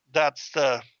 that's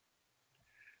the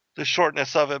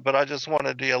shortness of it, but I just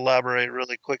wanted to elaborate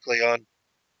really quickly on,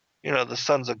 the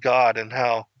sons of God and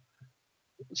how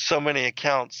so many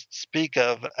accounts speak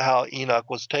of how Enoch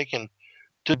was taken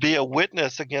to be a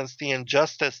witness against the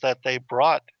injustice that they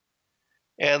brought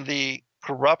and the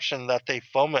corruption that they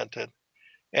fomented.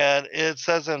 And it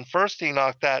says in First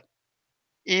Enoch that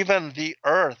even the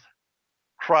earth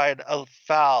cried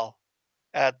foul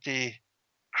at the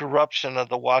corruption of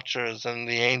the watchers and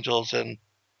the angels and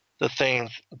the things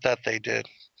that they did.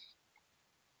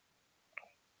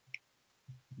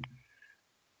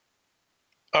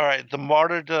 All right, the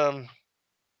martyrdom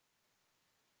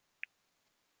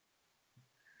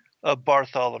of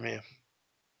Bartholomew.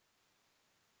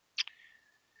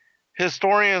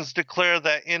 Historians declare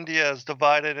that India is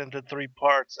divided into 3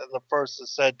 parts, and the first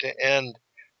is said to end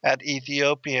at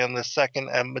Ethiopia, and the second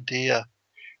at Media,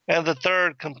 and the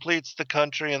third completes the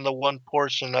country, and the one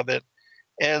portion of it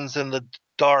ends in the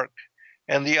dark,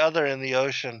 and the other in the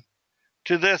ocean.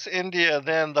 To this India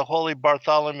then the holy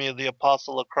Bartholomew, the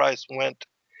apostle of Christ, went,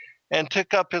 and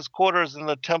took up his quarters in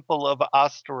the temple of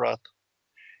Astaruth,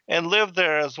 and lived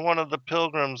there as one of the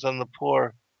pilgrims and the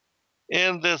poor.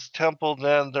 In this temple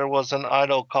then there was an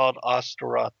idol called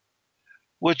Astaruth,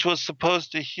 which was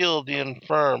supposed to heal the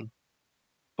infirm,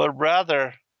 but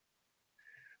rather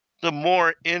the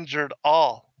more injured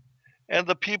all. And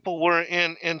the people were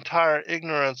in entire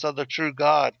ignorance of the true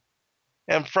God,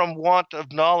 and from want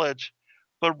of knowledge,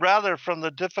 but rather from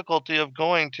the difficulty of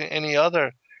going to any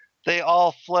other, they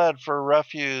all fled for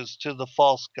refuge to the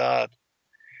false god.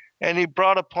 And he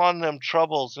brought upon them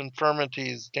troubles,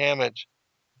 infirmities, damage,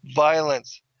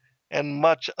 violence, and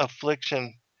much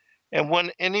affliction. And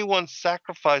when anyone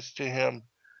sacrificed to him,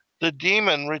 the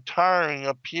demon retiring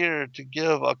appeared to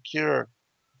give a cure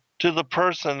to the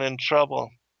person in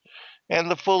trouble. And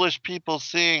the foolish people,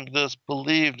 seeing this,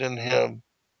 believed in him.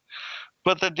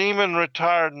 But the demon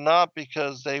retired not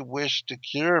because they wished to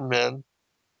cure men,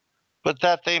 but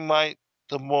that they might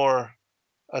the more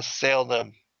assail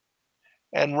them,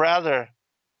 and rather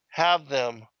have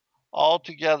them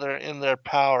altogether in their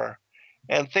power,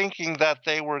 and thinking that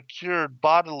they were cured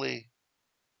bodily,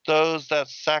 those that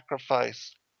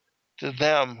sacrificed to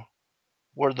them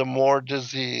were the more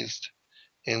diseased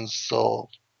in soul.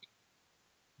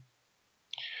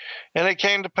 And it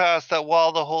came to pass that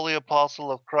while the holy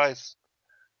apostle of Christ,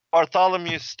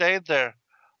 Bartholomew, stayed there,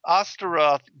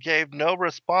 Astaroth gave no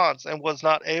response and was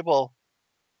not able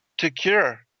to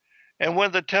cure. And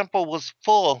when the temple was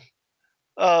full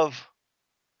of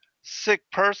sick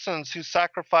persons who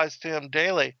sacrificed to him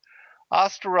daily,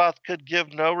 Astaroth could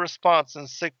give no response, and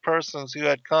sick persons who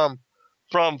had come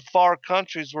from far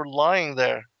countries were lying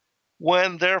there.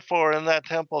 When, therefore, in that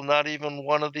temple not even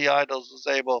one of the idols was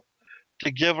able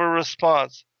to give a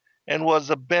response, and was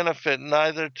a benefit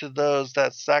neither to those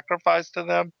that sacrificed to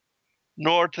them,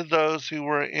 nor to those who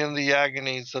were in the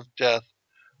agonies of death.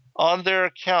 On their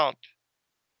account,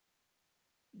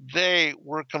 they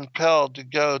were compelled to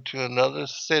go to another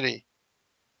city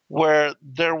where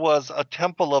there was a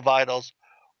temple of idols,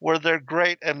 where their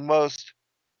great and most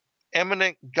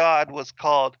eminent god was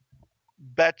called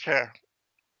Becher.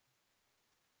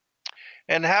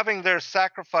 And having their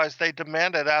sacrifice, they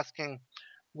demanded, asking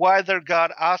why their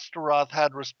god Astaroth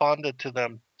had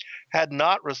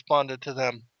not responded to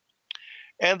them.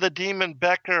 And the demon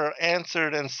Becher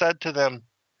answered and said to them,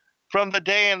 from the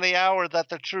day and the hour that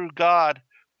the true God,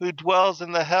 who dwells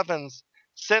in the heavens,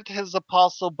 sent his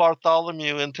apostle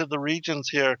Bartholomew into the regions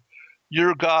here.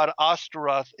 Your god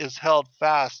Astaruth is held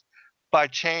fast by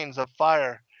chains of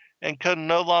fire and can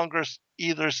no longer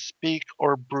either speak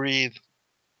or breathe.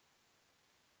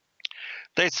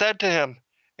 They said to him,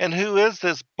 And who is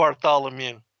this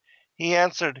Bartholomew? He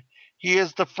answered, He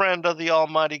is the friend of the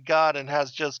Almighty God and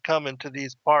has just come into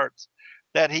these parts,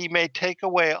 that he may take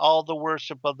away all the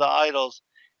worship of the idols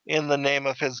in the name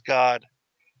of his God.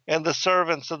 And the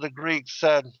servants of the Greeks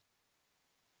said,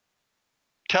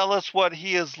 Tell us what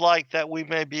he is like, that we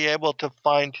may be able to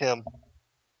find him.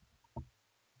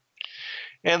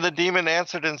 And the demon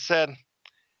answered and said,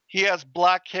 He has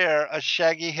black hair, a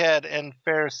shaggy head, and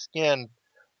fair skin,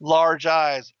 large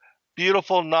eyes,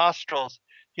 beautiful nostrils,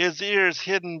 his ears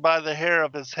hidden by the hair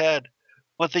of his head,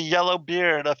 with a yellow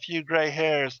beard, a few gray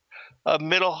hairs, of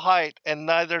middle height, and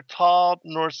neither tall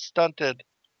nor stunted,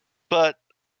 but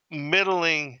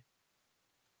middling,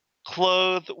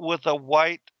 clothed with a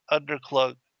white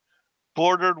undercloak,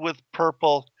 bordered with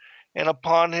purple, and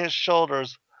upon his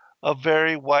shoulders a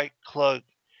very white cloak,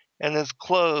 and his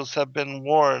clothes have been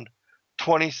worn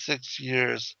 26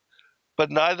 years.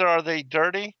 But neither are they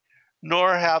dirty,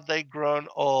 nor have they grown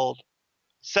old.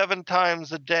 7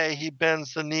 times a day he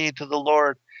bends the knee to the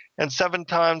Lord, and 7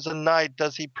 times a night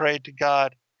does he pray to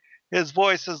God. His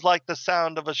voice is like the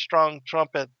sound of a strong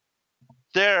trumpet.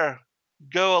 There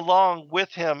go along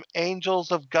with him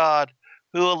angels of God,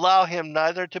 who allow him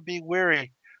neither to be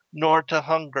weary, nor to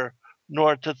hunger,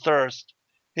 nor to thirst.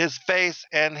 His face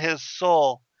and his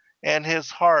soul and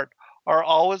his heart are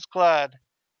always glad,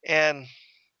 and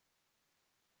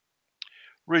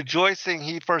rejoicing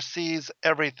he foresees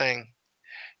everything.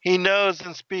 He knows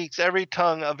and speaks every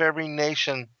tongue of every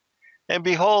nation. And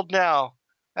behold now,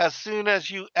 as soon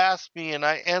as you ask me and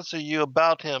I answer you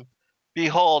about him,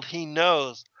 behold, he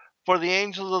knows. For the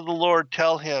angels of the Lord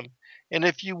tell him, and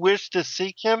if you wish to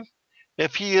seek him,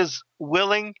 if he is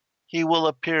willing, he will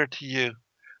appear to you.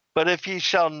 But if he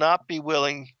shall not be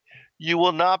willing, you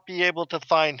will not be able to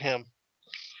find him.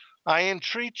 I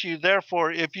entreat you,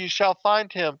 therefore, if you shall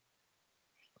find him,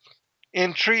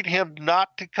 entreat him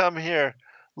not to come here,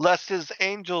 lest his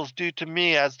angels do to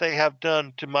me as they have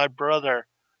done to my brother,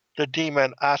 the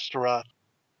demon Astaruth.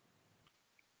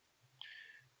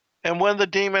 And when the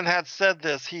demon had said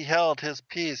this, he held his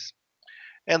peace.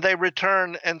 And they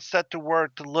returned and set to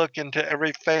work to look into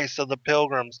every face of the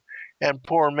pilgrims and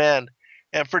poor men.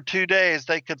 And for 2 days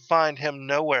they could find him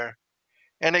nowhere.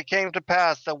 And it came to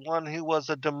pass that one who was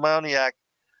a demoniac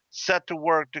set to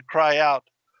work to cry out,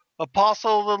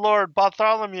 Apostle of the Lord,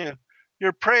 Bartholomew,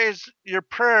 your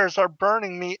prayers are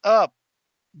burning me up.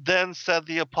 Then said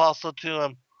the apostle to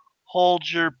him, Hold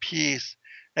your peace,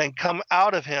 and come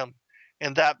out of him.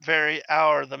 In that very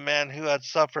hour, the man who had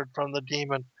suffered from the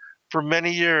demon for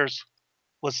many years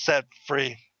was set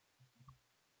free.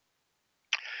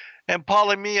 And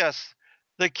Ptolemais,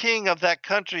 the king of that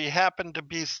country, happened to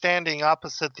be standing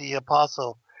opposite the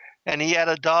apostle, and he had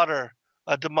a daughter,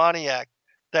 a demoniac,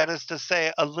 that is to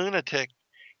say, a lunatic.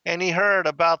 And he heard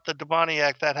about the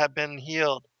demoniac that had been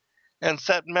healed, and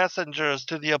sent messengers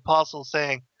to the apostle,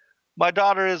 saying, My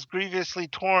daughter is grievously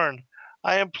torn.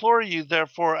 I implore you,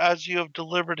 therefore, as you have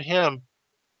delivered him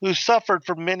who suffered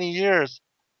for many years,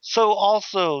 so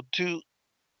also to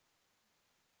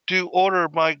do order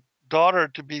my daughter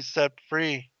to be set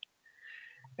free.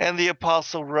 And the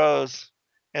apostle rose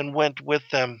and went with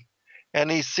them. And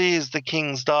he seized the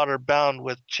king's daughter bound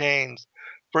with chains,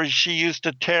 for she used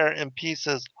to tear in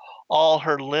pieces all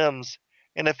her limbs.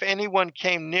 And if anyone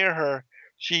came near her,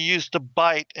 she used to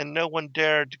bite, and no one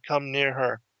dared to come near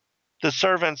her. The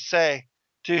servants say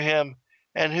to him,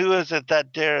 And who is it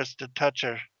that dares to touch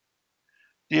her?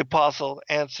 The apostle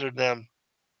answered them,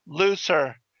 Loose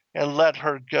her and let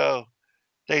her go.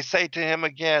 They say to him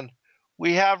again,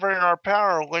 We have her in our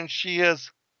power when she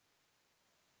is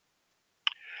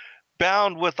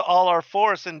bound with all our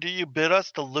force, and do you bid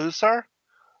us to loose her?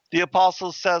 The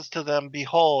apostle says to them,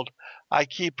 Behold, I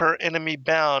keep her enemy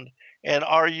bound, and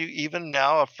are you even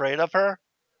now afraid of her?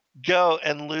 Go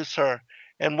and loose her,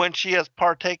 and when she has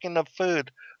partaken of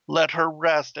food, let her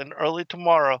rest, and early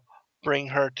tomorrow bring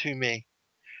her to me.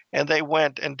 And they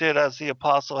went and did as the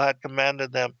apostle had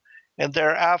commanded them, and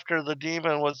thereafter the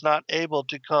demon was not able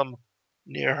to come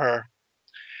near her.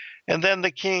 And then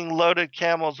the king loaded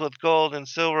camels with gold and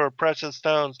silver, precious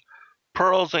stones,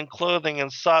 pearls, and clothing,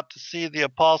 and sought to see the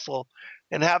apostle.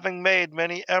 And having made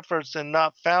many efforts and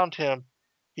not found him,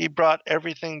 he brought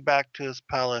everything back to his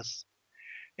palace.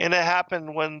 And it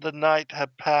happened when the night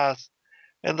had passed,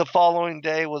 and the following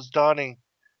day was dawning,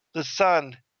 the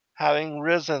sun having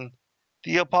risen,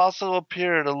 The apostle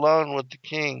appeared alone with the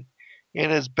king in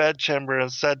his bedchamber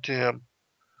and said to him,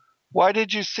 "Why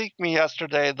did you seek me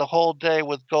yesterday the whole day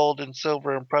with gold and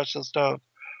silver and precious stones,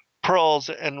 pearls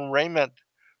and raiment?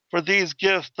 For these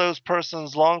gifts those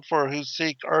persons long for who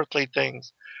seek earthly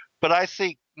things. But I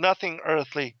seek nothing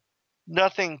earthly,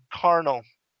 nothing carnal.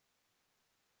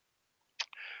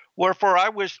 Wherefore I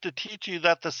wish to teach you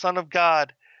that the Son of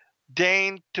God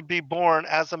deigned to be born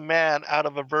as a man out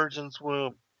of a virgin's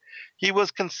womb. He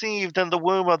was conceived in the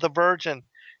womb of the Virgin.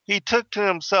 He took to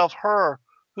himself her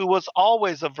who was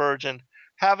always a virgin,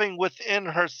 having within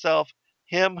herself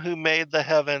him who made the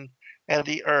heaven and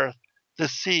the earth, the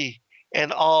sea,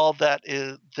 and all that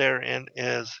is therein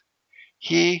is.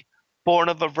 He, born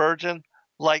of a virgin,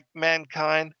 like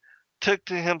mankind, took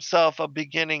to himself a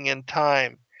beginning in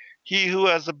time. He who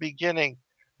has a beginning,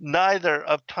 neither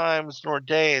of times nor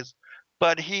days,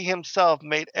 but he himself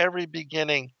made every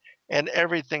beginning and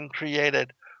everything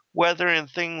created, whether in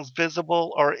things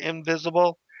visible or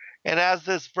invisible. And as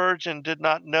this virgin did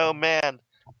not know man,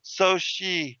 so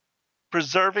she,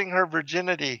 preserving her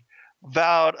virginity,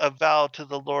 vowed a vow to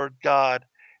the Lord God,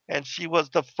 and she was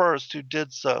the first who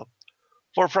did so.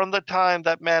 For from the time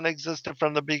that man existed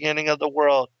from the beginning of the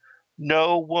world,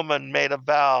 no woman made a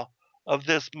vow of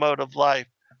this mode of life,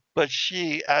 but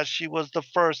she, as she was the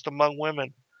first among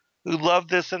women, who loved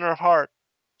this in her heart,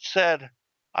 said,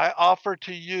 I offer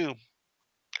to you,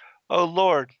 O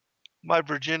Lord, my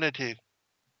virginity.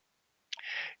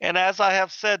 And as I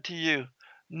have said to you,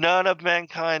 none of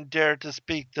mankind dared to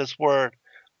speak this word,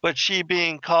 but she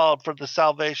being called for the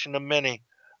salvation of many,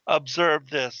 observed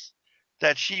this,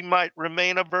 that she might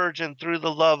remain a virgin through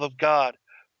the love of God,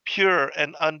 pure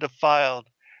and undefiled.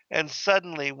 And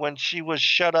suddenly, when she was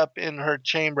shut up in her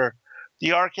chamber,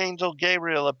 the archangel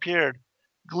Gabriel appeared,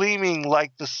 gleaming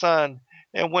like the sun.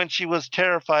 And when she was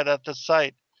terrified at the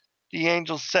sight, the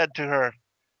angel said to her,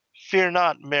 Fear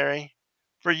not, Mary,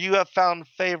 for you have found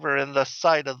favor in the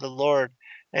sight of the Lord,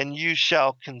 and you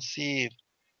shall conceive.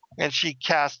 And she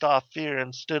cast off fear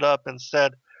and stood up and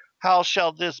said, How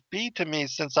shall this be to me,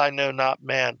 since I know not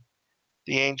man?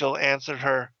 The angel answered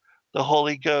her, The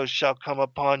Holy Ghost shall come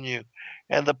upon you,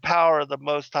 and the power of the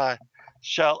Most High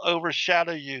shall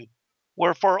overshadow you.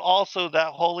 Wherefore also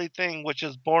that holy thing which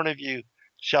is born of you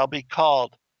shall be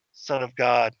called Son of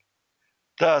God.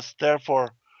 Thus,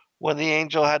 therefore, when the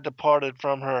angel had departed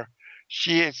from her,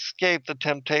 she escaped the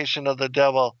temptation of the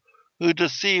devil, who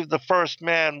deceived the first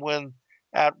man when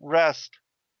at rest,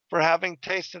 for having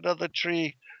tasted of the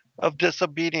tree of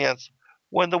disobedience.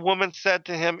 When the woman said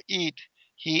to him, Eat,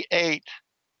 he ate.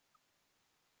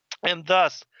 And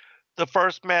thus the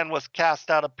first man was cast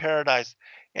out of paradise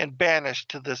and banished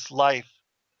to this life.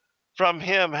 From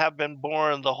him have been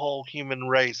born the whole human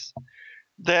race.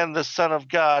 Then the Son of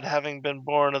God, having been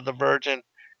born of the Virgin,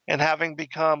 and having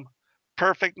become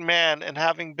perfect man, and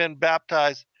having been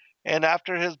baptized, and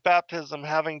after his baptism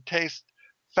having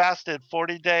fasted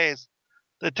 40 days,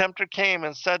 the tempter came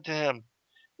and said to him,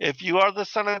 If you are the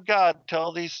Son of God,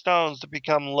 tell these stones to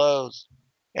become loaves.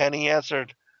 And he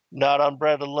answered, Not on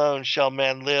bread alone shall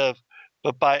man live,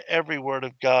 but by every word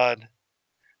of God.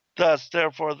 Thus,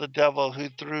 therefore, the devil, who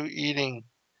through eating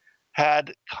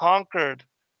had conquered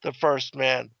the first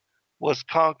man, was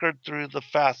conquered through the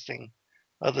fasting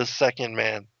of the second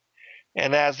man.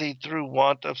 And as he through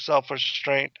want of self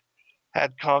restraint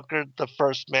had conquered the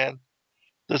first man,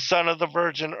 the son of the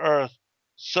virgin earth,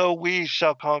 so we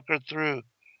shall conquer through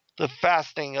the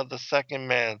fasting of the second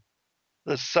man,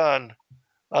 the son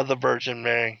of the Virgin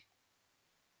Mary.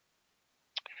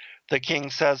 The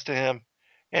king says to him,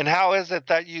 And how is it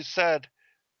that you said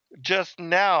just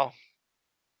now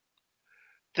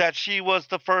that she was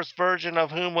the first virgin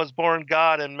of whom was born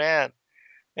God and man?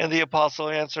 And the apostle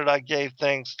answered, I gave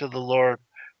thanks to the Lord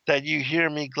that you hear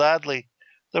me gladly.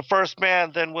 The first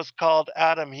man then was called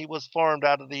Adam. He was formed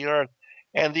out of the earth,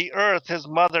 and the earth, his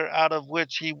mother, out of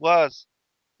which he was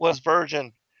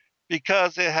virgin,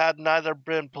 because it had neither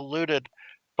been polluted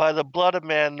by the blood of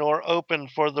man, nor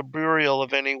opened for the burial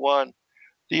of any one.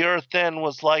 The earth then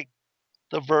was like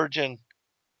the virgin,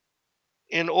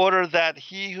 in order that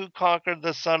he who conquered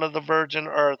the son of the virgin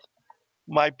earth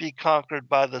might be conquered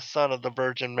by the son of the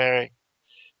Virgin Mary.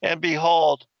 And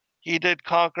behold, he did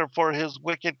conquer for his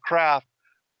wicked craft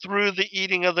through the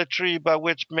eating of the tree by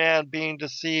which man, being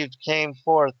deceived, came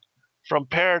forth from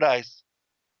paradise,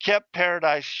 kept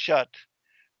paradise shut.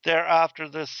 Thereafter,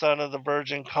 this son of the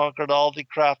Virgin conquered all the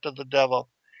craft of the devil,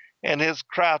 and his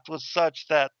craft was such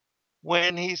that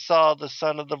when he saw the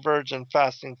son of the Virgin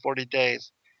fasting 40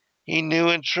 days, he knew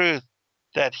in truth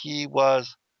that he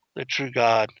was the true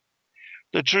God.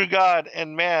 The true God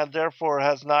and man, therefore,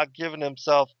 has not given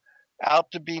himself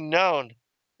out to be known,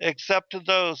 except to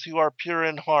those who are pure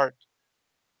in heart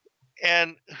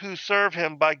and who serve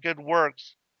him by good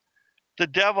works. The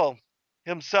devil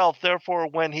himself, therefore,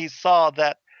 when he saw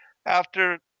that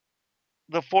after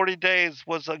the 40 days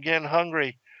was again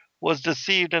hungry, was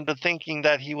deceived into thinking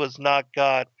that he was not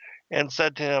God, and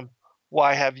said to him,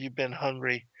 Why have you been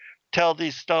hungry? Tell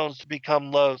these stones to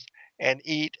become loaves, and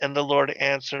eat. And the Lord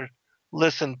answered,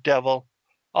 Listen, devil,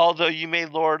 although you may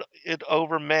lord it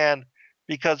over man,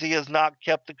 because he has not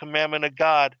kept the commandment of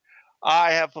God,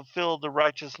 I have fulfilled the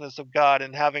righteousness of God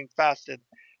in having fasted,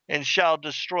 and shall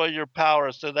destroy your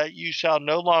power, so that you shall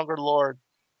no longer lord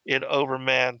it over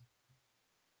man.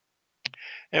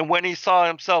 And when he saw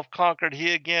himself conquered,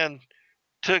 he again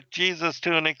took Jesus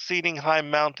to an exceeding high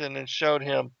mountain and showed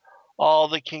him all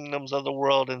the kingdoms of the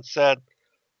world and said,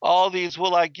 All these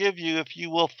will I give you if you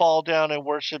will fall down and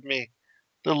worship me.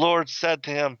 The Lord said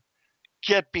to him,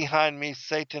 Get behind me,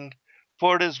 Satan,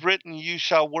 for it is written, You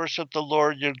shall worship the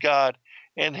Lord your God,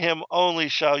 and him only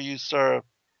shall you serve.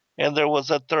 And there was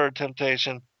a third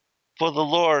temptation for the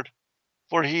Lord,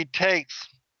 for he takes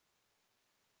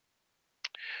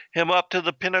him up to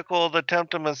the pinnacle of the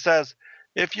temple and says,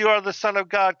 If you are the Son of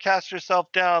God, cast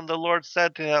yourself down. The Lord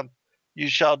said to him, You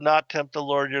shall not tempt the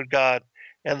Lord your God.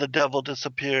 And the devil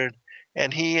disappeared.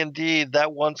 And he indeed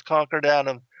that once conquered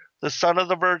Adam, the son of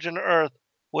the virgin earth,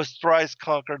 was thrice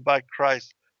conquered by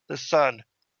Christ, the son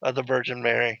of the Virgin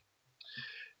Mary.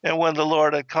 And when the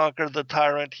Lord had conquered the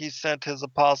tyrant, he sent his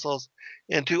apostles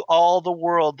into all the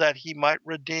world that he might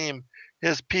redeem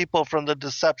his people from the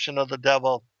deception of the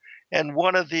devil. And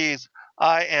one of these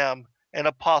I am, an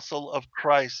apostle of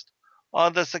Christ.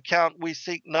 On this account we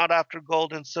seek not after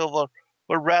gold and silver,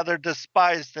 but rather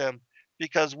despise them,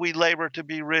 because we labor to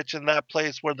be rich in that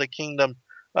place where the kingdom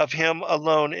of him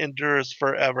alone endures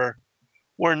forever,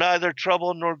 where neither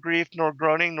trouble nor grief nor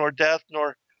groaning nor death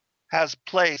nor has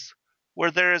place,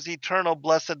 where there is eternal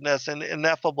blessedness and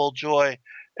ineffable joy,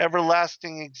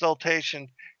 everlasting exultation,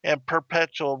 and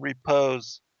perpetual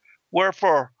repose.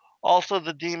 Wherefore, also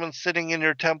the demon sitting in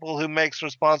your temple who makes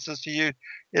responses to you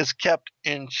is kept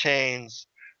in chains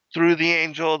through the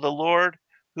angel of the Lord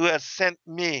who has sent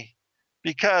me.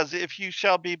 Because if you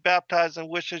shall be baptized and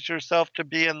wishes yourself to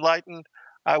be enlightened,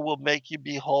 I will make you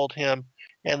behold him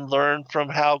and learn from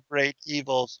how great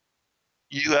evils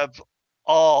you have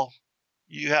all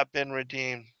you have been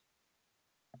redeemed.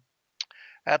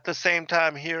 At the same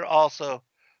time here also,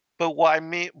 but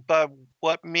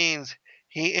what means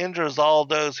he injures all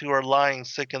those who are lying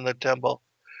sick in the temple.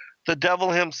 The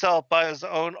devil himself by his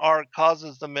own art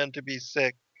causes the men to be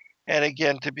sick and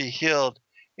again to be healed,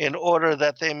 in order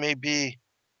that they may be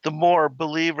the more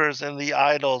believers in the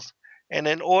idols, and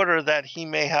in order that he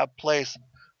may have place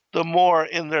the more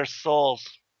in their souls,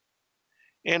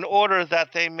 in order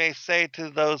that they may say to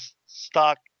those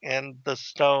stock and the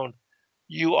stone,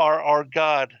 You are our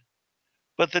God.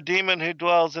 But the demon who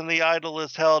dwells in the idol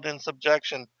is held in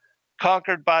subjection,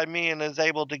 conquered by me, and is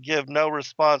able to give no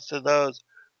response to those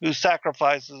who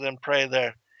sacrifices and pray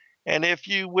there. And if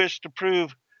you wish to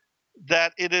prove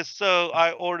that it is so,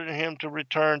 I order him to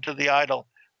return to the idol,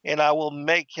 and I will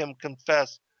make him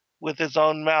confess with his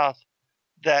own mouth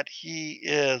that he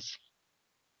is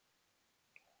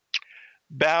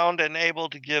bound and able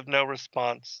to give no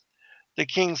response. The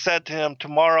king said to him,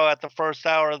 Tomorrow at the first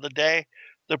hour of the day,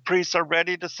 the priests are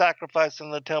ready to sacrifice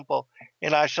in the temple,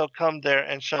 and I shall come there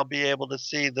and shall be able to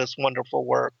see this wonderful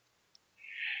work.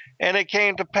 And it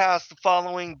came to pass the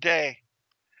following day,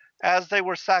 as they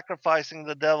were sacrificing,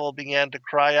 the devil began to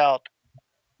cry out,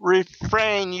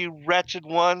 Refrain, you wretched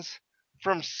ones,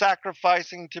 from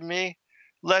sacrificing to me,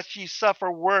 lest ye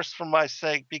suffer worse for my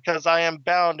sake, because I am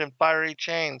bound in fiery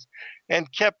chains,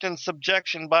 and kept in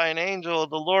subjection by an angel of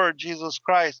the Lord Jesus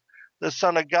Christ, the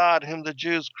Son of God, whom the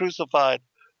Jews crucified.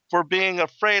 For being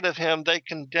afraid of him, they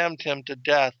condemned him to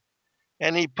death.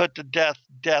 And he put to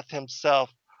death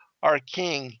himself, our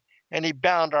king, and he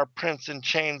bound our prince in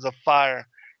chains of fire.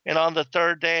 And on the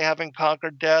third day, having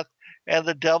conquered death and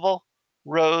the devil,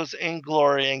 rose in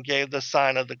glory and gave the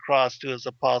sign of the cross to his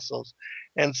apostles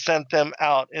and sent them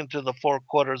out into the four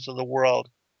quarters of the world.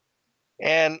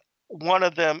 And one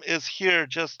of them is here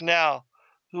just now,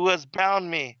 who has bound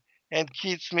me and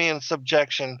keeps me in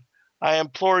subjection. I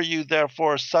implore you,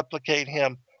 therefore, supplicate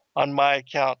him on my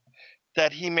account,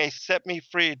 that he may set me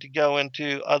free to go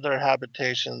into other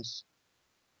habitations.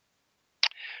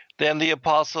 Then the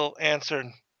apostle answered,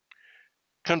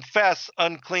 Confess,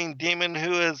 unclean demon,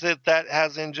 who is it that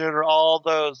has injured all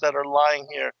those that are lying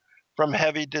here from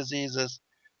heavy diseases?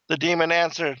 The demon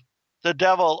answered, The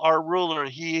devil, our ruler,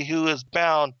 he who is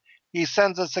bound, he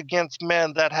sends us against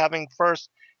men, that having first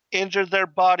injured their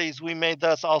bodies, we may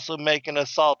thus also make an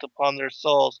assault upon their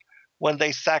souls when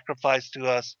they sacrifice to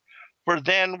us. For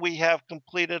then we have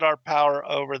completed our power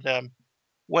over them,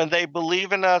 when they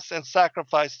believe in us and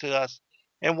sacrifice to us.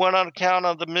 And when on account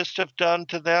of the mischief done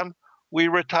to them, we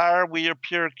retire, we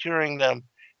appear curing them,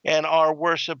 and are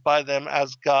worshipped by them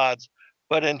as gods.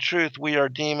 But in truth we are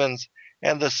demons,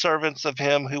 and the servants of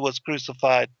him who was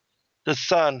crucified, the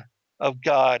Son of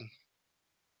God.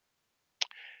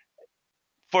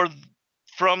 For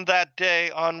from that day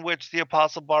on which the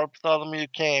apostle Bartholomew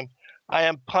came, I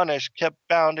am punished, kept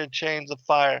bound in chains of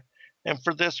fire. And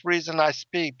for this reason I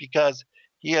speak, because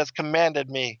he has commanded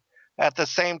me. At the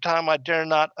same time I dare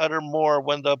not utter more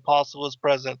when the apostle is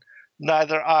present,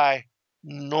 neither I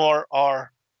nor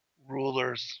our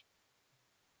rulers.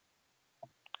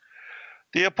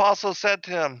 The apostle said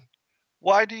to him,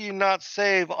 Why do you not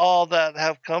save all that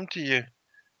have come to you?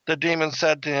 The demon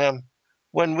said to him,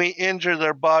 When we injure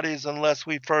their bodies, unless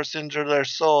we first injure their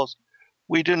souls,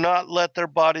 we do not let their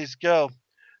bodies go.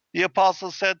 The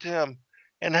apostle said to him,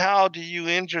 And how do you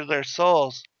injure their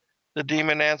souls? The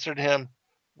demon answered him,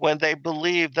 When they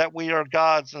believe that we are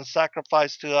gods and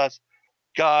sacrifice to us,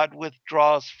 God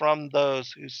withdraws from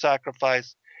those who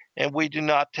sacrifice, and we do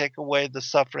not take away the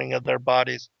suffering of their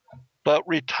bodies, but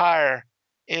retire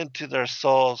into their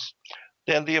souls.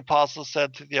 Then the apostle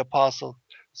said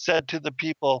to the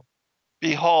people,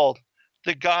 Behold,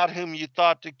 the God whom you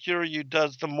thought to cure you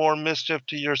does the more mischief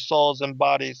to your souls and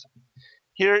bodies.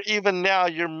 Here even now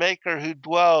your Maker who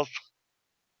dwells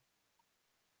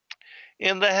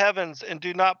in the heavens, and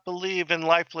do not believe in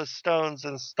lifeless stones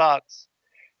and stocks.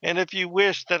 And if you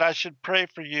wish that I should pray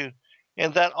for you,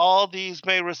 and that all these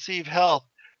may receive health,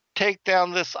 take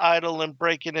down this idol and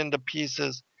break it into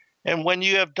pieces. And when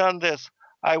you have done this,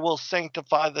 I will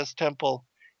sanctify this temple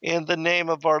in the name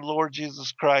of our Lord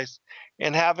Jesus Christ.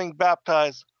 And having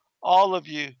baptized all of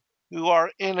you who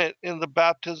are in it in the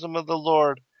baptism of the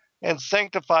Lord, and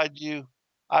sanctified you,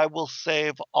 I will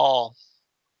save all.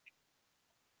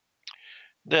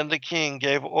 Then the king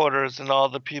gave orders, and all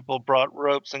the people brought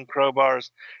ropes and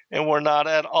crowbars, and were not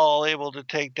at all able to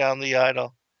take down the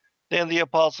idol. Then the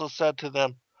apostle said to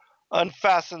them,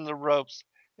 Unfasten the ropes.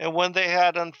 And when they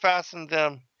had unfastened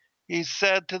them, he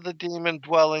said to the demon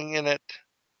dwelling in it,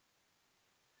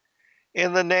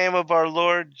 In the name of our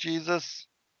Lord Jesus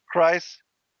Christ,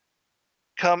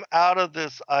 come out of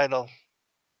this idol.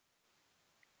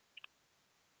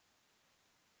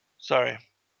 Sorry.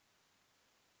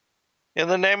 In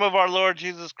the name of our Lord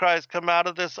Jesus Christ, come out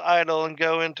of this idol and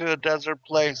go into a desert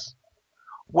place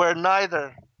where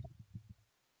neither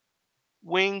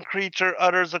winged creature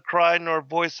utters a cry, nor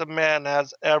voice of man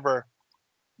has ever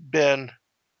been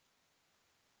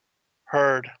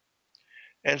heard.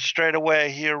 And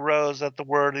straightway he arose at the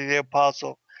word of the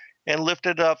apostle, and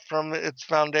lifted up from its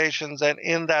foundations, and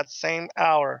in that same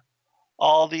hour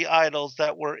all the idols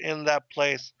that were in that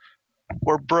place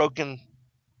were broken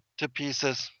to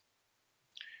pieces.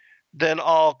 Then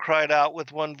all cried out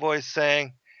with one voice,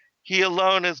 saying, He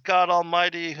alone is God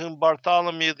Almighty, whom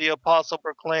Bartholomew the apostle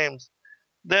proclaims.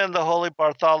 Then the holy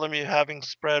Bartholomew, having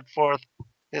spread forth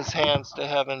his hands to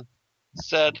heaven,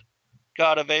 said,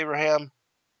 God of Abraham,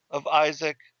 of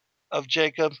Isaac, of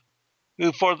Jacob,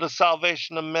 who for the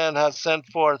salvation of men has sent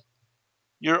forth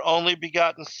your only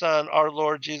begotten Son, our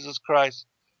Lord Jesus Christ,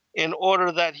 in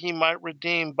order that he might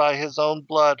redeem by his own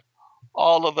blood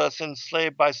all of us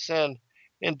enslaved by sin,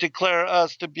 and declare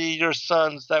us to be your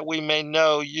sons, that we may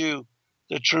know you,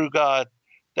 the true God,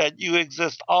 that you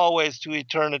exist always to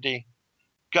eternity,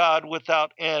 God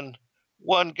without end,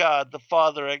 one God, the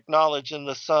Father, acknowledged in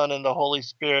the Son and the Holy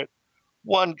Spirit,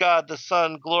 one God, the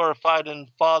Son, glorified in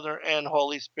Father and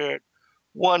Holy Spirit,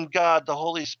 one God, the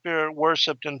Holy Spirit,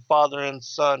 worshipped in Father and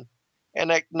Son,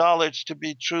 and acknowledged to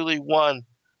be truly one,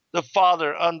 the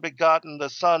Father unbegotten, the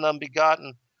Son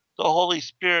unbegotten, the Holy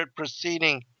Spirit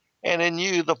proceeding, and in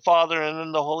you, the Father, and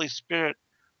in the Holy Spirit,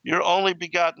 your only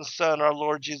begotten Son, our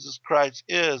Lord Jesus Christ,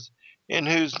 is, in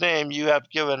whose name you have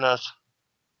given us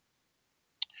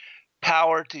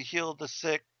power to heal the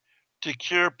sick, to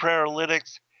cure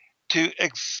paralytics, to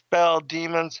expel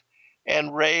demons,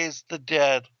 and raise the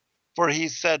dead. For he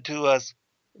said to us,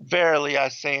 Verily I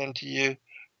say unto you,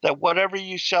 that whatever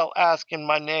you shall ask in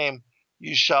my name,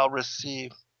 you shall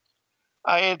receive.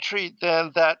 I entreat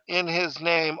then that in his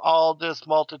name all this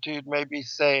multitude may be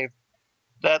saved,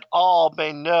 that all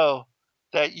may know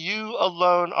that you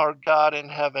alone are God in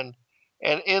heaven,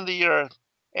 and in the earth,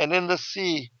 and in the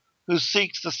sea, who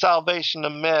seeks the salvation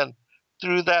of men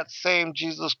through that same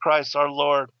Jesus Christ our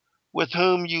Lord, with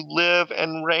whom you live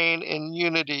and reign in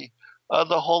unity of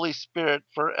the Holy Spirit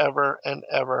forever and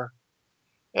ever.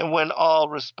 And when all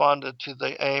responded to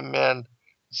the Amen,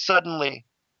 suddenly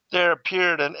there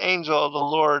appeared an angel of the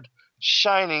Lord,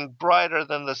 shining brighter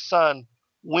than the sun,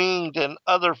 winged, and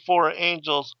other four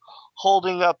angels,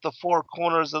 holding up the four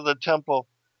corners of the temple,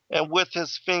 and with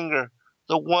his finger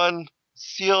the one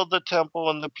sealed the temple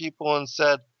and the people, and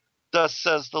said, Thus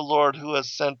says the Lord who has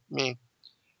sent me,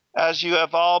 as you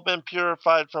have all been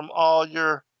purified from all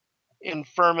your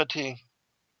infirmity,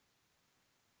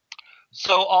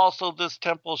 so also this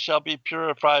temple shall be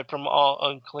purified from all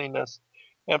uncleanness,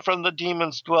 and from the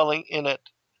demons dwelling in it,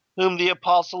 whom the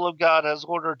apostle of God has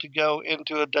ordered to go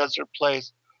into a desert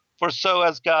place. For so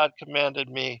has God commanded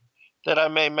me, that I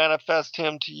may manifest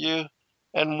him to you.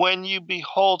 And when you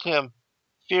behold him,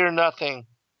 fear nothing.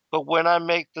 But when I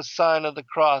make the sign of the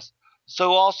cross,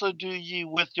 so also do ye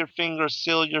with your fingers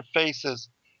seal your faces,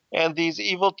 and these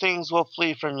evil things will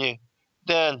flee from you.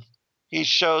 Then he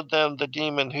showed them the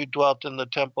demon who dwelt in the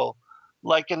temple,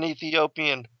 like an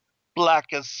Ethiopian, black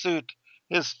as soot,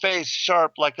 his face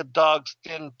sharp like a dog's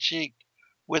thin-cheeked,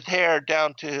 with hair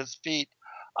down to his feet,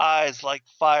 eyes like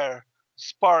fire,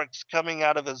 sparks coming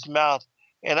out of his mouth,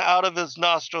 and out of his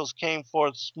nostrils came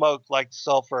forth smoke like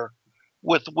sulfur,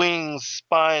 with wings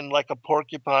spined like a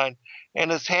porcupine,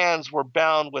 and his hands were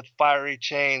bound with fiery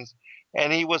chains,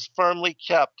 and he was firmly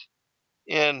kept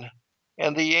in.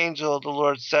 And the angel of the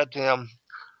Lord said to him,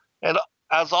 And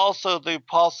as also the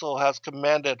apostle has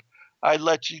commanded, I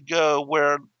let you go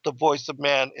where the voice of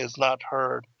man is not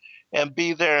heard, and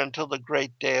be there until the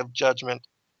great day of judgment.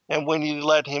 And when you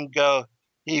let him go,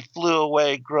 he flew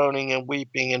away groaning and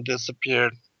weeping and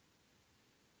disappeared.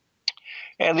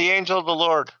 And the angel of the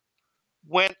Lord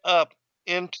went up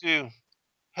into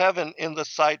heaven in the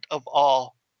sight of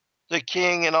all, the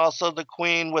king and also the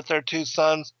queen with their two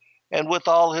sons, and with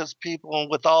all his people, and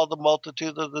with all the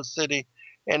multitude of the city,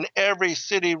 and every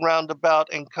city round about,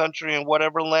 and country, and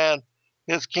whatever land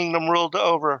his kingdom ruled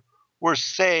over, were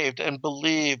saved and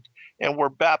believed, and were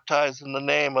baptized in the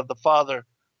name of the Father,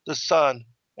 the Son,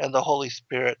 and the Holy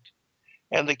Spirit.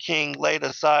 And the king laid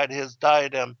aside his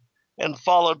diadem, and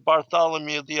followed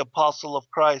Bartholomew, the apostle of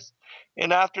Christ.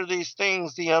 And after these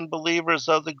things, the unbelievers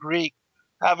of the Greek,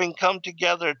 having come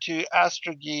together to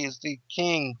Astaruth, the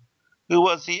king, who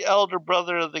was the elder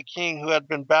brother of the king who had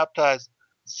been baptized,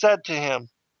 said to him,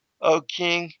 O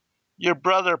king, your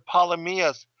brother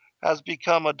Ptolemyus has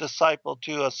become a disciple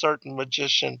to a certain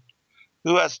magician,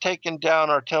 who has taken down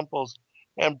our temples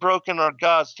and broken our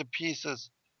gods to pieces.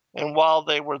 And while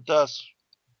they were thus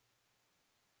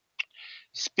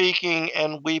speaking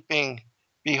and weeping,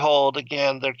 behold,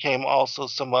 again there came also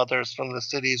some others from the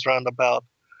cities round about,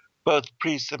 both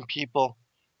priests and people.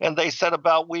 And they set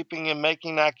about weeping and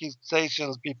making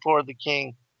accusations before the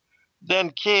king.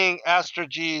 Then King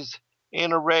Astrages,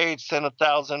 in a rage, sent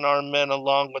 1,000 armed men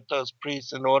along with those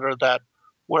priests, in order that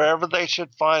wherever they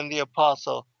should find the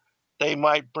apostle, they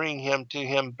might bring him to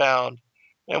him bound.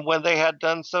 And when they had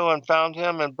done so and found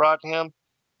him and brought him,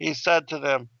 he said to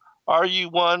them, Are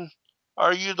you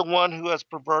the one who has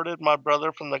perverted my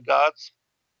brother from the gods?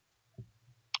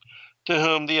 To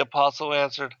whom the apostle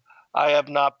answered, I have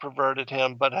not perverted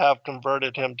him, but have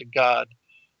converted him to God.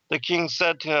 The king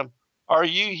said to him, Are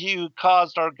you he who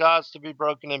caused our gods to be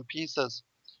broken in pieces?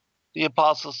 The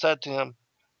apostle said to him,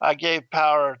 I gave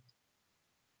power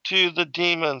to the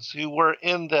demons who were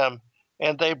in them,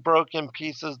 and they broke in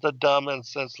pieces the dumb and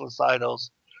senseless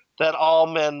idols, that all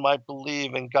men might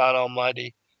believe in God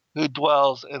Almighty, who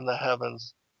dwells in the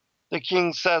heavens. The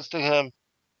king says to him,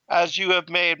 As you have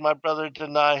made my brother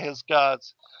deny his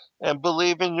gods and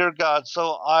believe in your God,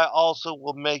 so I also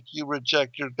will make you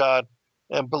reject your God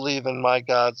and believe in my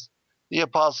gods. The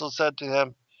apostle said to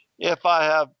him, If I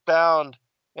have bound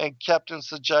and kept in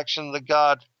subjection the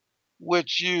God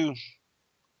which your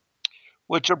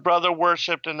brother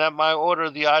worshipped, and at my order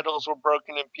the idols were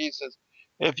broken in pieces,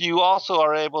 if you also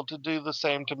are able to do the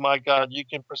same to my God, you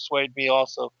can persuade me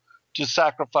also to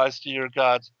sacrifice to your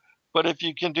gods. But if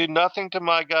you can do nothing to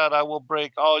my God, I will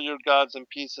break all your gods in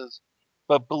pieces.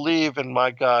 But believe in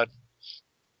my God.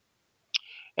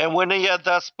 And when he had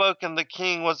thus spoken, the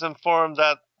king was informed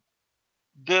that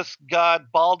this god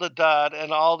Baldadad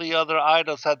and all the other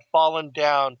idols had fallen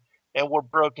down and were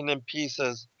broken in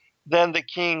pieces. Then the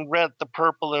king rent the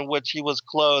purple in which he was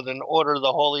clothed, and ordered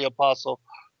the holy apostle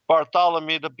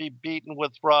Bartholomew to be beaten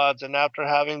with rods, and after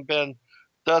having been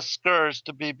thus scourged,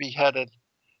 to be beheaded.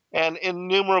 And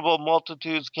innumerable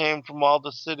multitudes came from all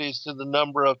the cities, to the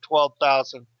number of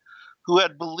 12,000, who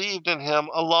had believed in him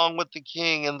along with the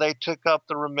king, and they took up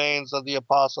the remains of the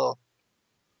apostle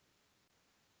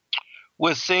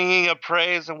with singing of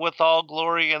praise and with all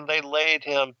glory, and they laid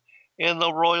him in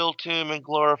the royal tomb and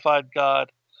glorified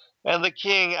God. And the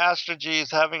king Astrages,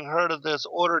 having heard of this,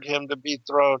 ordered him to be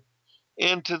thrown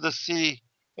into the sea,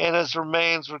 and his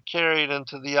remains were carried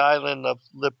into the island of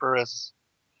Lyparis.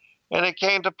 And it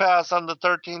came to pass on the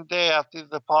 13th day after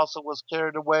the apostle was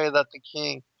carried away that the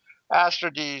king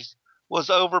Astrages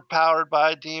was overpowered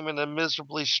by a demon and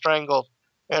miserably strangled,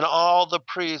 and all the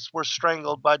priests were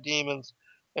strangled by demons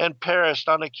and perished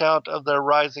on account of their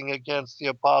rising against the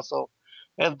apostle,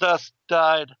 and thus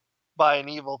died by an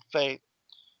evil fate.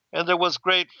 And there was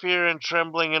great fear and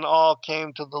trembling, and all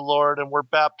came to the Lord and were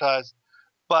baptized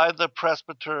by the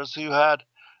presbyters who had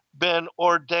been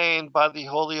ordained by the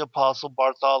holy apostle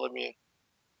Bartholomew.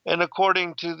 And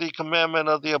according to the commandment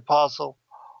of the apostle,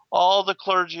 all the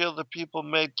clergy of the people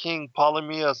made King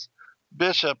Ptolemais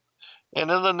bishop, and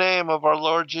in the name of our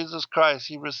Lord Jesus Christ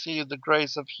he received the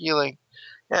grace of healing,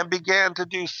 and began to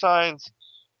do signs,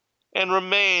 and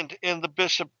remained in the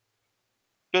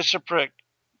bishopric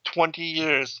 20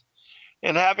 years,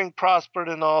 and having prospered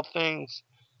in all things,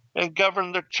 and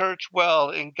governed the church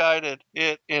well, and guided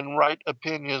it in right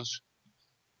opinions,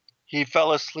 he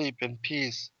fell asleep in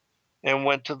peace, and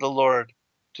went to the Lord,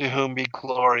 to whom be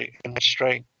glory and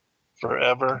strength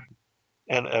forever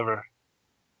and ever.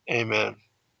 Amen.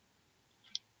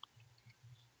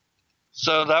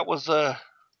 So that was the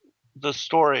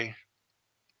story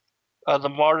of the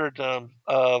martyrdom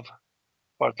of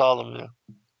Bartholomew.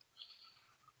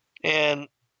 And,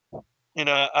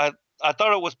 I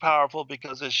thought it was powerful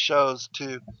because it shows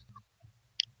to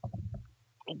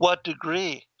what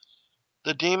degree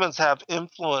the demons have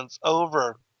influence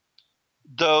over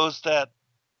those that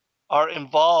are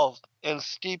involved and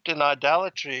steeped in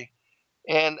idolatry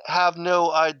and have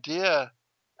no idea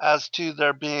as to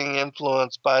their being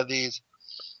influenced by these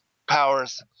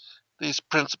powers, these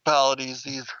principalities,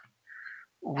 these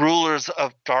rulers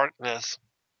of darkness,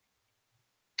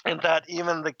 and that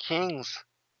even the kings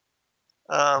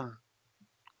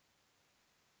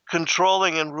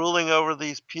controlling and ruling over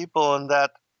these people, and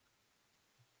that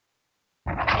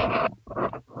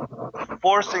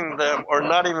forcing them, or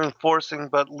not even forcing,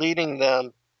 but leading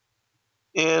them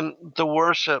in the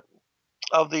worship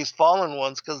of these fallen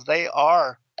ones, because they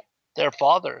are their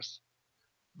fathers.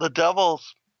 The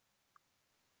devils,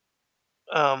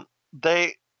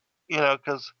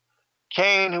 because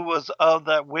Cain, who was of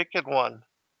that wicked one,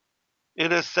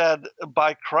 it is said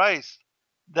by Christ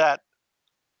that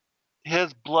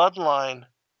his bloodline,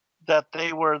 that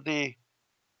they were the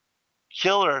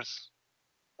killers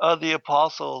of the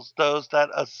apostles, those that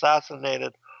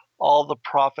assassinated all the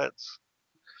prophets,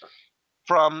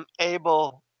 from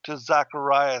Abel to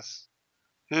Zacharias,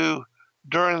 who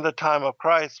during the time of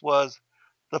Christ was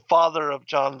the father of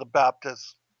John the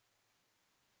Baptist,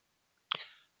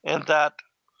 and that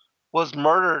was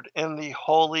murdered in the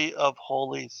Holy of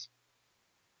Holies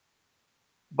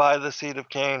by the seed of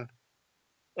Cain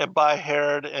and by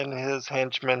Herod and his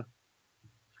henchmen.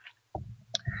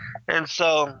 And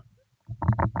so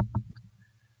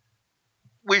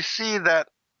we see that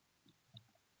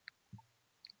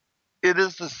it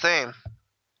is the same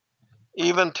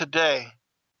even today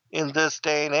in this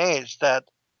day and age, that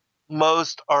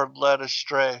most are led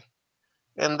astray,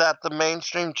 and that the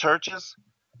mainstream churches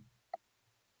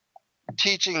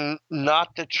teaching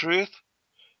not the truth,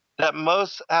 that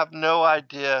most have no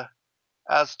idea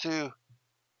as to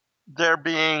there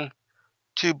being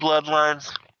two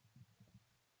bloodlines,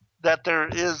 that there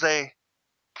is a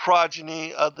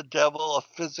progeny of the devil, a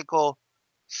physical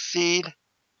seed,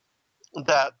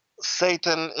 that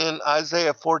Satan in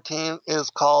Isaiah 14 is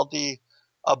called the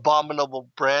abominable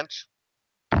branch,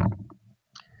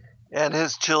 and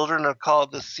his children are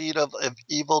called the seed of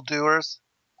evildoers,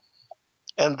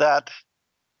 and that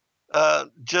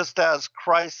just as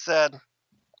Christ said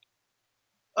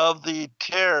of the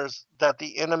tares, that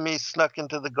the enemy snuck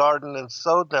into the garden and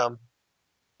sowed them,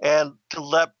 and to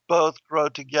let both grow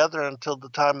together until the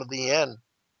time of the end.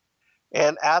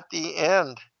 And at the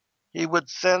end, he would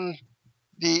send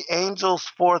the angels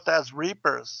forth as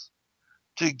reapers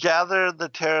to gather the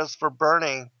tares for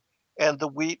burning and the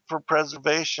wheat for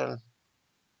preservation.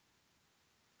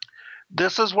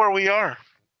 This is where we are.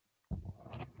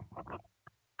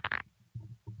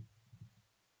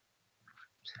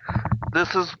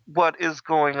 This is what is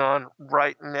going on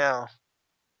right now.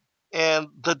 And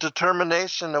the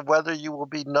determination of whether you will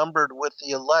be numbered with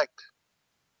the elect,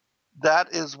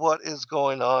 that is what is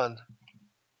going on.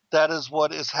 That is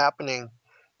what is happening.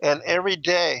 And every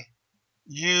day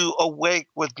you awake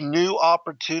with new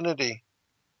opportunity,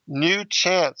 new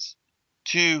chance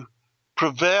to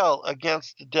prevail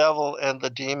against the devil and the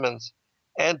demons,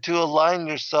 and to align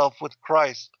yourself with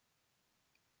Christ.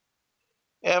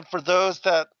 And for those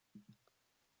that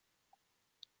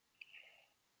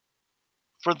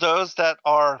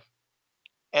are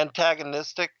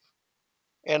antagonistic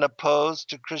and opposed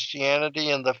to Christianity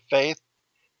and the faith,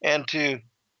 and to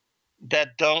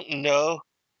that don't know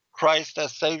Christ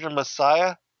as Savior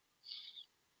Messiah,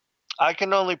 I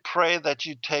can only pray that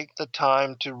you take the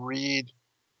time to read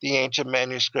the ancient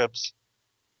manuscripts,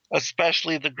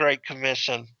 especially the Great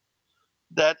Commission.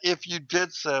 That if you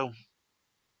did so,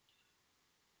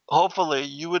 hopefully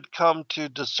you would come to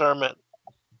discernment,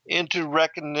 into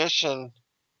recognition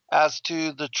as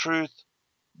to the truth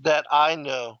that I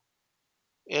know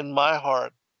in my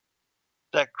heart,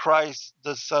 that Christ,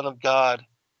 the Son of God,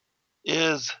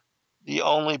 is the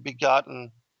only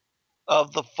begotten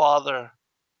of the Father,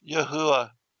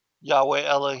 Yahuwah, Yahweh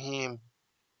Elohim,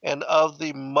 and of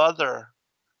the Mother,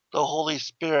 the Holy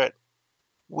Spirit,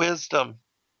 Wisdom,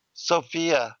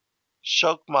 Sophia,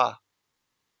 Shokma,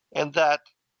 and that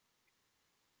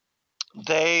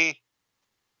there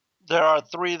are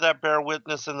three that bear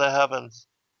witness in the heavens,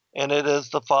 and it is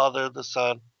the Father, the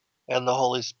Son, and the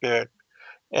Holy Spirit,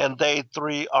 and they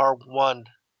three are one,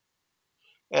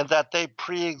 and that they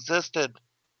pre-existed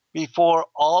before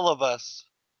all of us,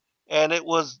 and it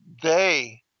was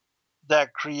they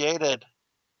that created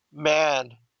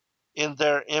man in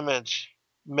their image,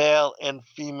 male and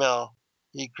female,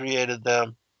 he created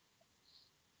them.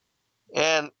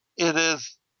 And it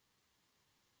is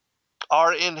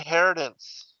our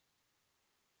inheritance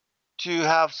to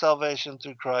have salvation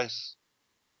through Christ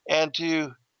and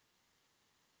to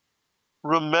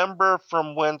remember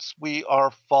from whence we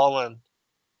are fallen,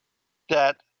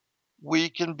 that we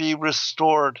can be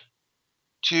restored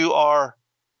to our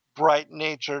bright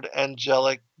natured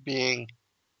angelic being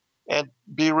and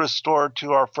be restored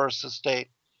to our first estate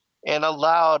and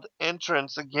allowed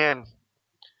entrance again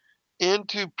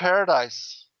into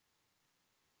paradise,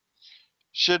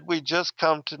 should we just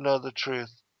come to know the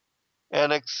truth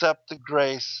and accept the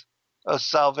grace of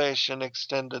salvation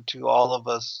extended to all of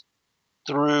us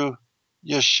through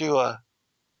Yeshua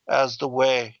as the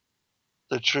way,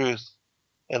 the truth,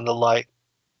 and the light.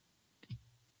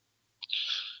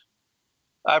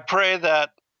 I pray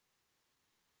that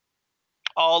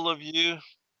all of you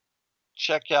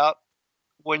check out,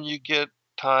 when you get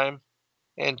time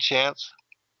and chance,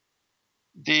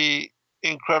 the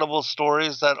incredible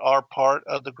stories that are part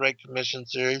of the Great Commission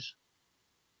series.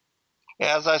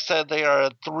 As I said, they are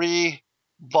a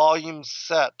 3-volume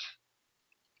set,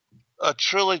 a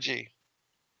trilogy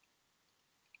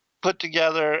put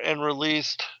together and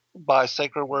released by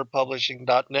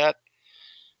sacredwordpublishing.net.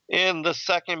 In the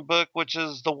second book, which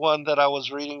is the one that I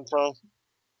was reading from,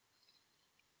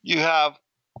 you have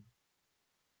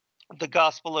the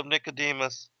Gospel of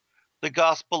Nicodemus, the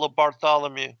Gospel of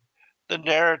Bartholomew, the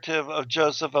narrative of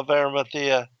Joseph of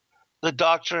Arimathea, the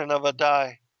doctrine of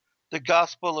Addai, the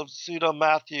Gospel of Pseudo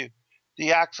Matthew,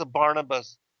 the Acts of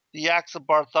Barnabas, the Acts of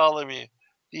Bartholomew,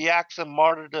 the Acts and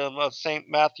Martyrdom of St.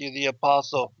 Matthew the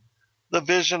Apostle, the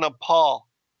Vision of Paul,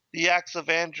 the Acts of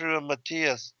Andrew and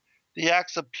Matthias, the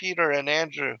Acts of Peter and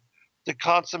Andrew, the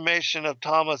Consummation of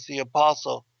Thomas the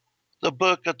Apostle, the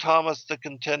Book of Thomas the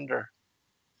Contender,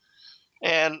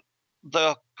 and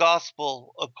the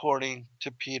Gospel according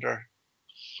to Peter.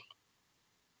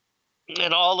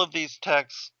 And all of these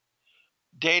texts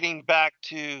dating back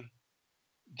to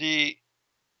the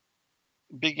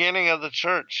beginning of the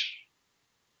church,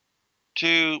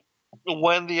 to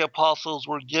when the apostles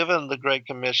were given the Great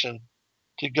Commission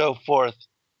to go forth.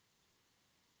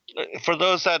 For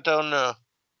those that don't know,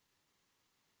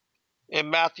 in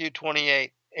Matthew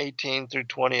 28:18 through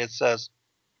 20, it says,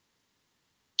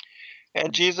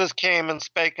 "And Jesus came and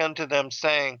spake unto them,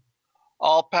 saying,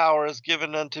 All power is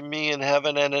given unto me in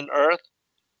heaven and in earth.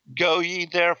 Go ye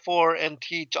therefore and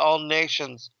teach all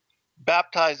nations,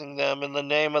 baptizing them in the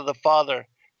name of the Father,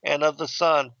 and of the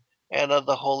Son, and of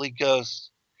the Holy Ghost,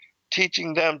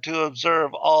 teaching them to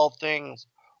observe all things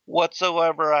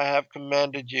whatsoever I have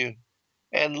commanded you.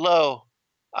 And lo,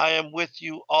 I am with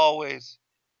you always,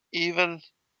 even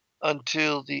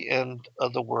until the end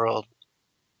of the world."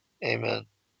 Amen.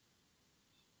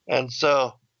 And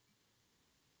so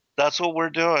that's what we're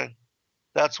doing.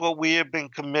 That's what we have been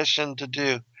commissioned to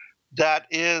do. That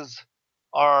is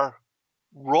our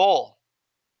role,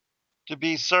 to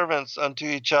be servants unto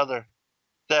each other.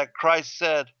 That Christ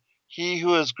said, "He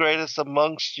who is greatest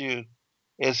amongst you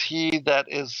is he that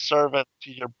is servant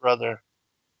to your brother,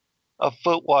 a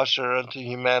foot washer unto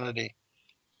humanity."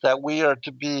 That we are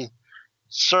to be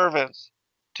servants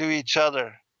to each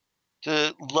other,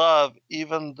 to love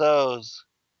even those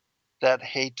that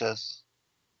hate us.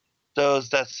 those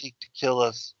that seek to kill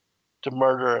us, to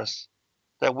murder us,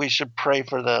 that we should pray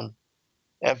for them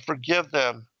and forgive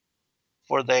them,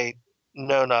 for they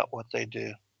know not what they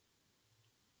do.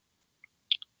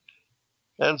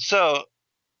 And so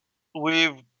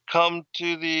we've come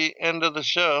to the end of the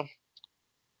show,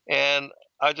 and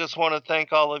I just want to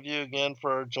thank all of you again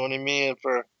for joining me and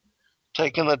for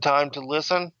taking the time to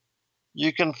listen.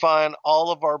 You can find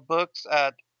all of our books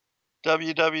at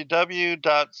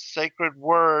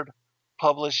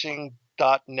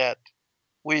www.sacredwordpublishing.net.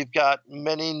 We've got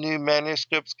many new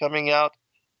manuscripts coming out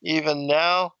even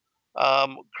now.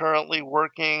 Currently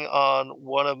working on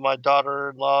one of my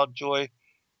daughter-in-law, Joy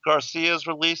Garcia's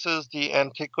releases, The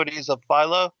Antiquities of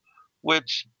Philo,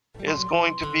 which is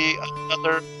going to be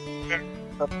another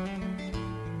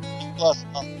plus.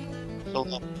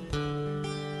 Shalom.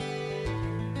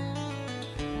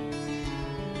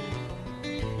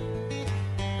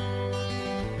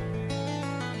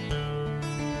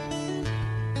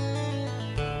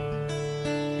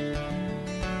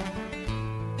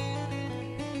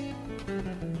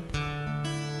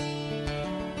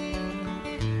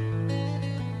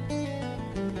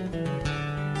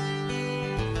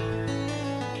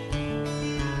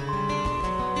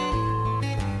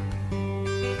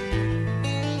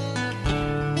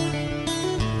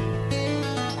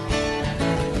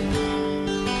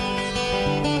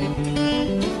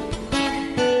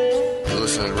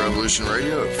 Listening to Revolution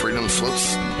Radio at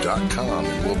freedomslips.com,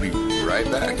 and we'll be right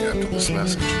back after this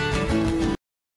message.